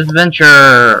and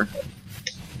adventure.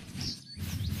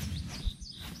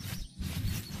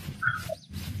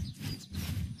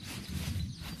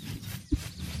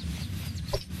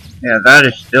 Yeah, that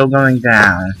is still going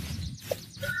down.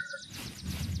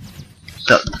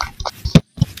 So,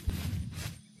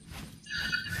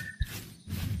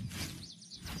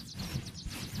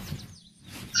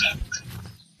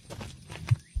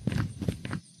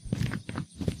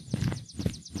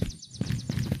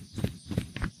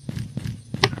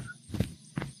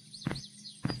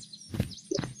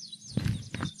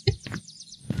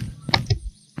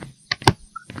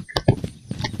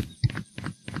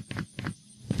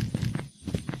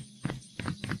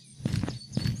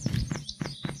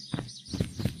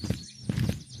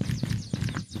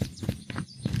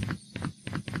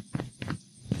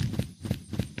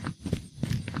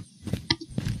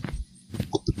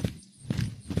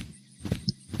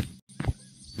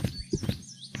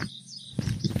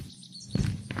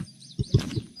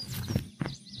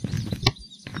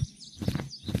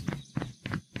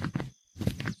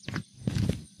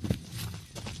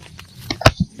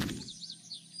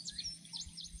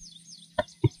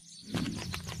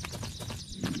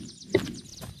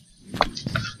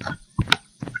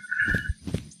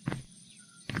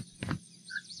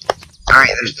 alright,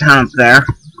 there's a town up there.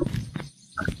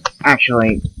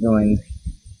 Actually, doing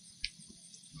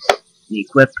the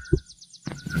equip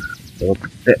a little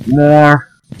bit more.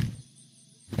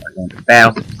 We're going to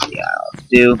battle. Yeah, let's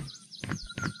do.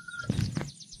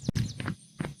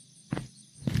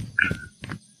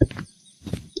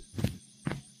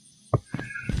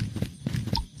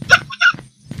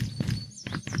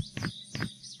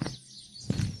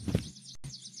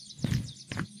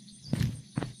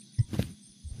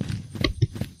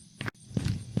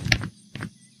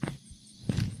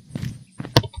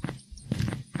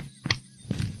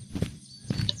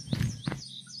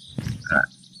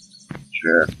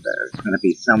 Sure, there's gonna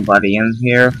be somebody in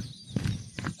here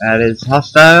that is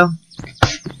hostile,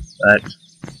 but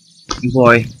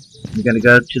boy, I'm gonna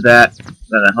go to that,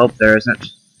 but I hope there isn't.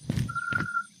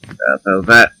 So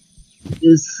that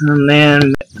is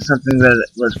something that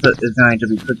is going to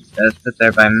be put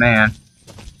there by man.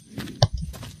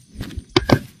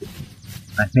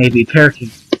 That may be turkey.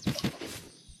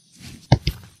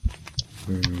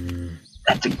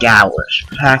 That's a Gaulish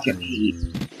pack of heat.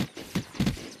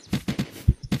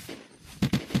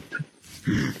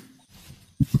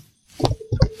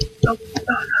 Oh,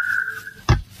 no.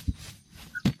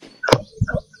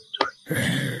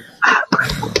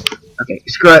 Okay,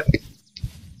 screw it.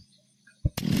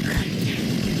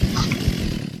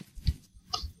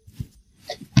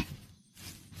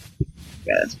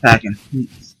 Yeah, that's packing heat.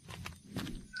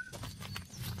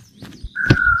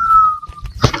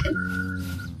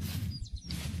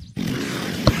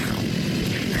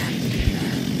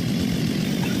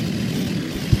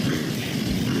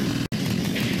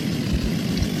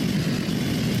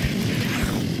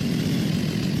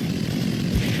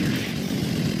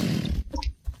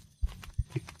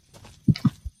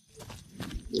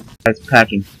 That's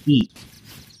packing heat.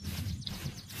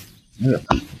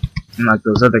 Unlike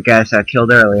those other guys I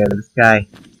killed earlier, this guy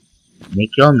may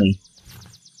kill me.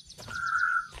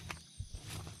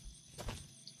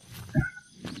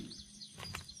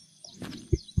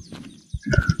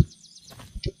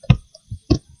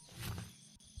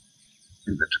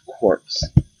 And that's a corpse.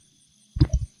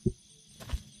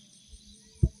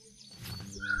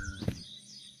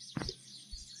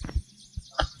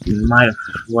 He might have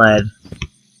fled.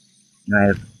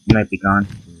 He might be gone.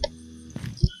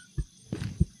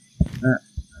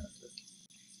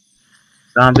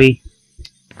 Zombie.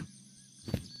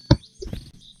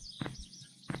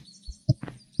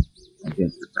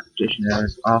 Against the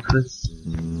practitioner's office.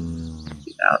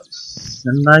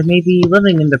 Somebody may be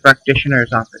living in the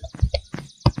practitioner's office.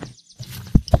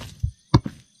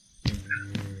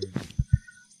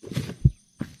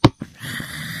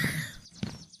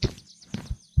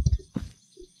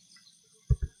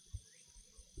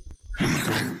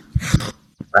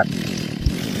 Right.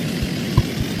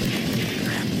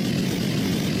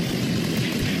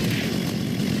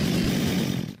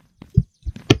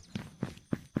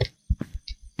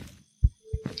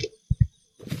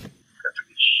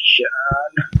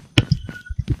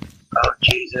 Oh,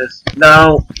 Jesus.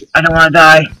 No! I don't want to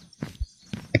die!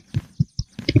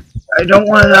 I don't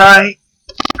want to die!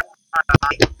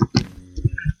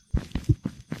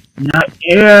 Not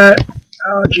yet.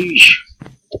 Oh, jeez.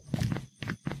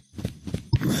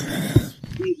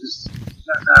 Jesus.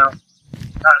 Not now.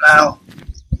 Not now.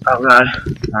 Oh, God.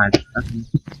 Fine. Okay.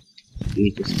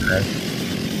 Jesus Christ.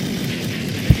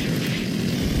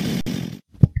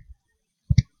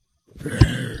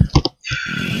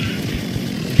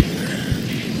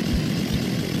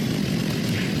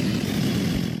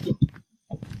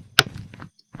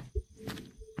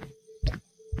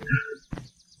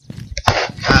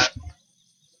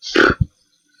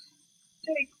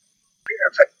 Take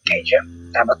purification.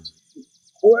 Damn it.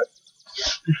 What?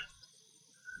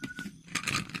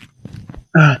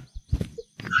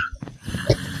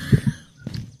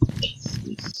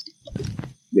 Jesus.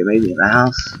 There may be in the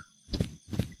house.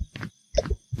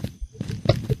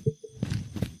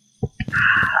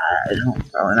 I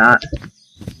don't. Probably not.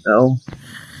 So.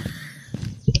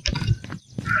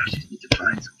 I just need to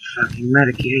find some fucking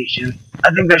medication.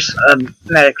 I think there's a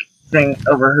medic thing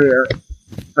over here.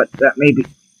 But that may be.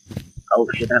 Oh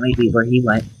shit, that may be where he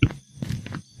went.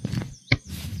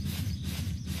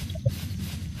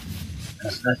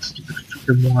 That's that stupid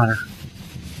fucking water.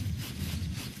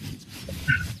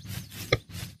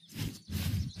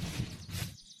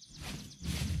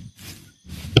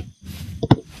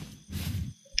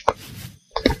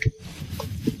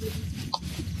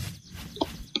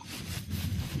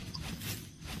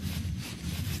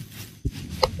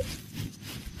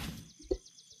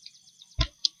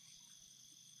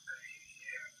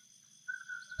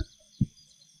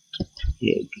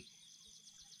 Pig.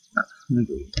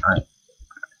 Hungry.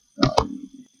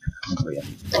 Hungry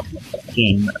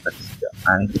game, but still,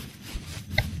 I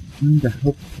kind of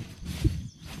hope.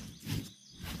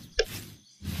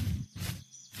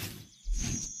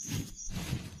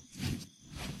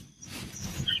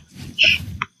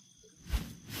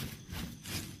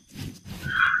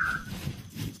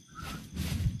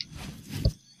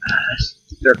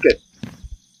 Circuit.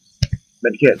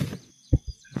 Medkit.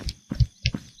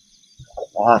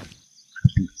 Off.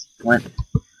 Splint.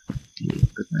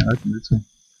 Put my life in this one.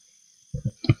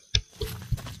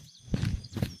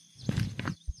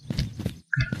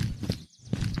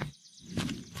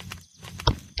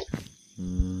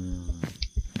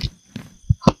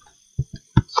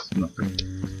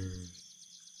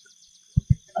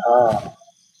 Oh.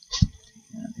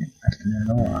 I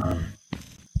don't know.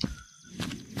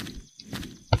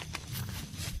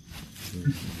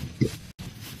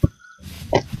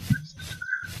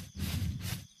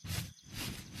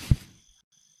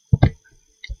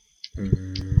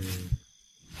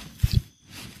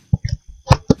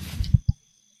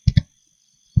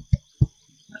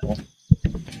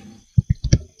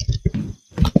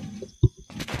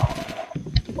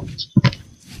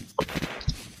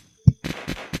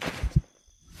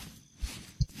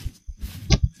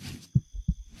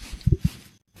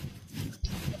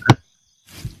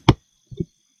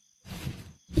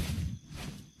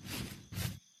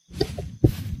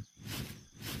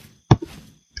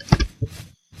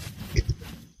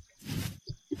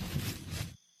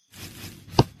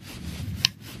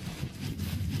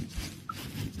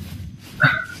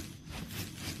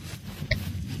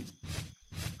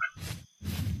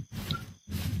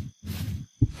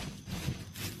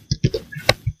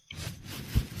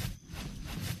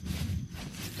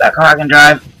 That car I can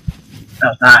drive?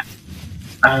 No, it's not.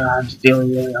 I'm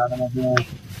stealing the automobile.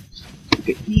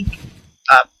 Sneak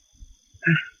up.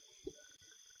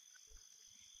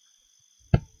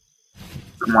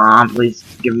 Come on, please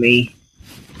give me.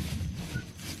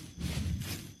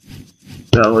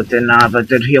 So it did not, but it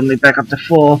did heal me back up to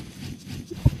full.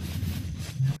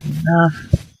 Enough.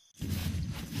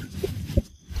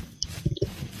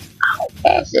 Oh,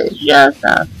 this is just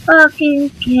a fucking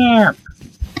camp.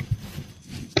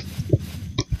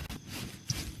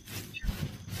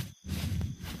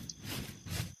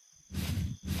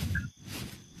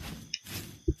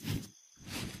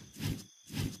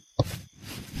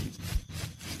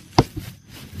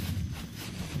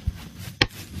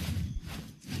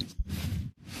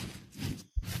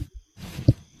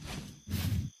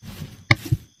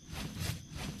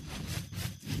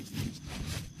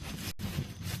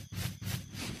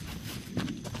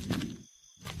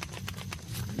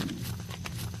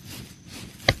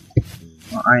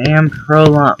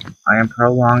 I am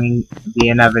prolonging the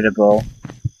inevitable.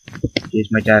 Use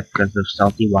my death because of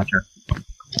salty water.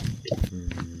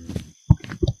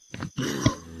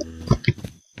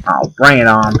 Oh, bring it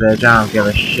on, bitch. I don't give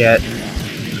a shit.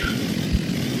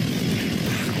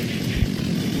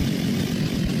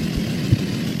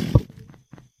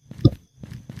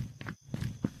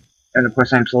 And of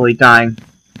course I'm slowly dying.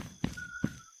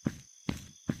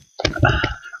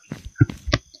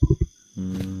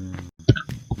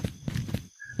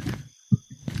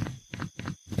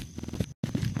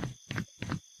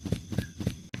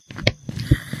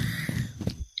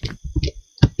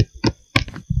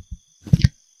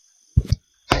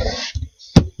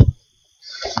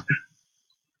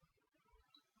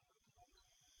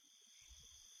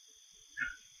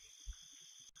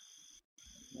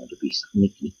 to be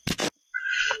sneaky.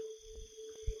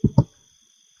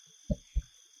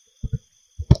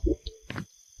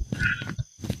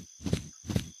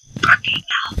 Fucking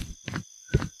hell.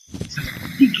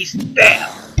 Sneaky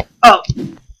style. Oh,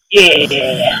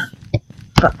 yeah.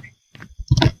 Fuck.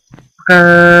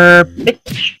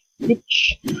 Bitch.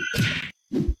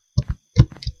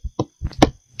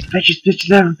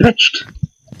 Bitches ever bitched.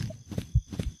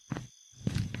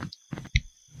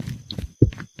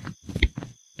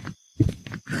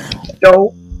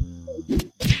 Yo.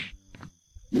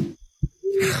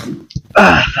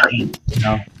 Fucking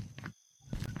no.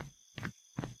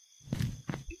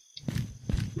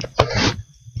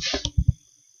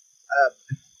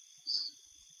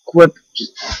 Quip.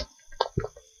 Just.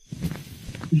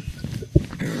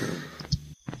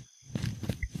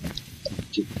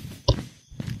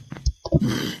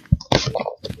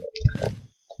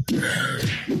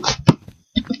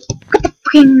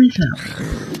 Fucking fell.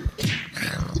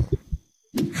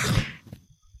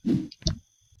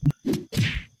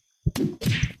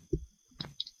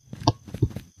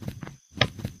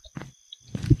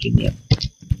 Give me a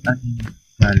fucking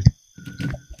gun.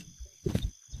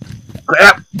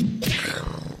 Crap!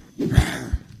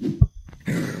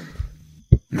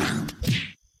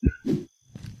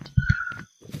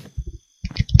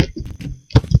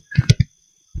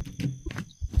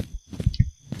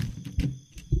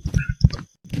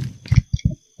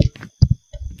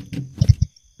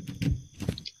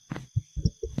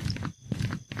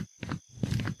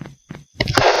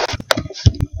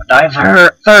 Die of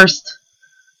thirst.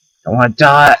 Don't want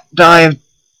to die of.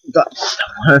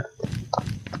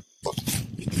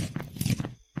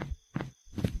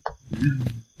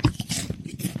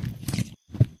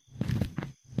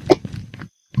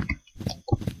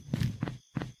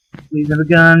 Please have a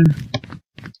gun.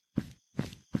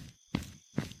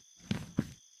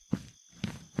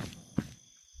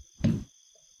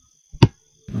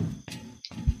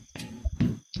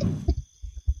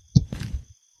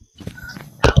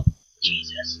 Oh,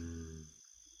 Jesus.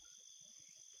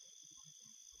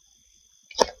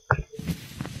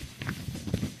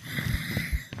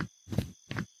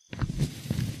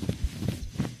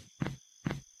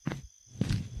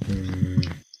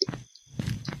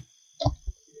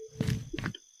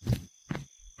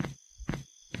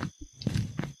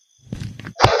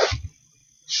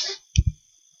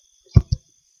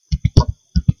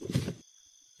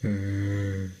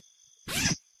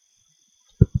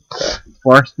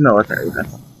 Forced military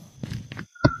vessel.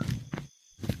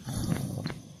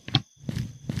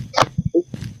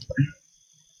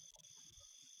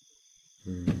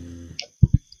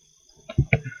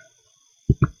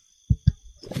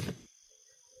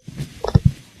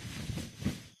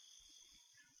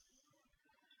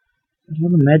 All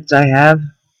the meds I have.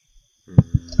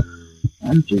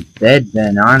 I'm just dead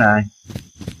then, aren't I?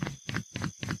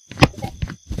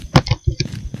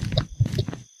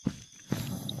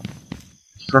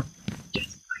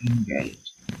 Just engaged.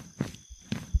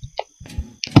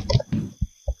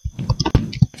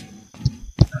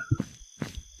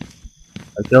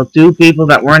 I killed 2 people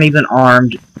that weren't even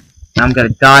armed. I'm gonna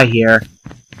die here.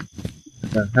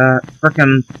 The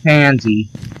frickin' pansy.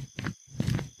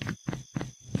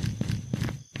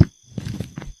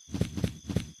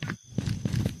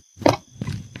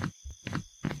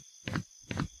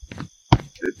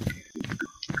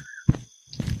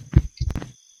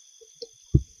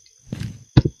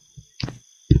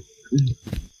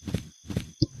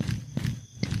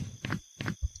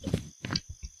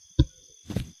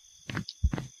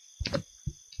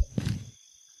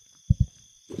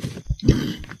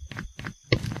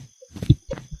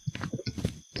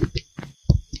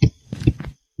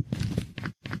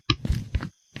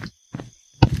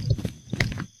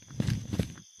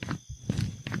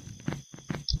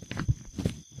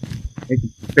 I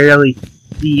can barely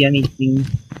see anything.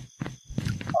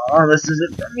 Oh, this is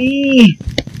it for me!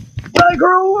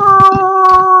 Tiger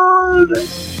World!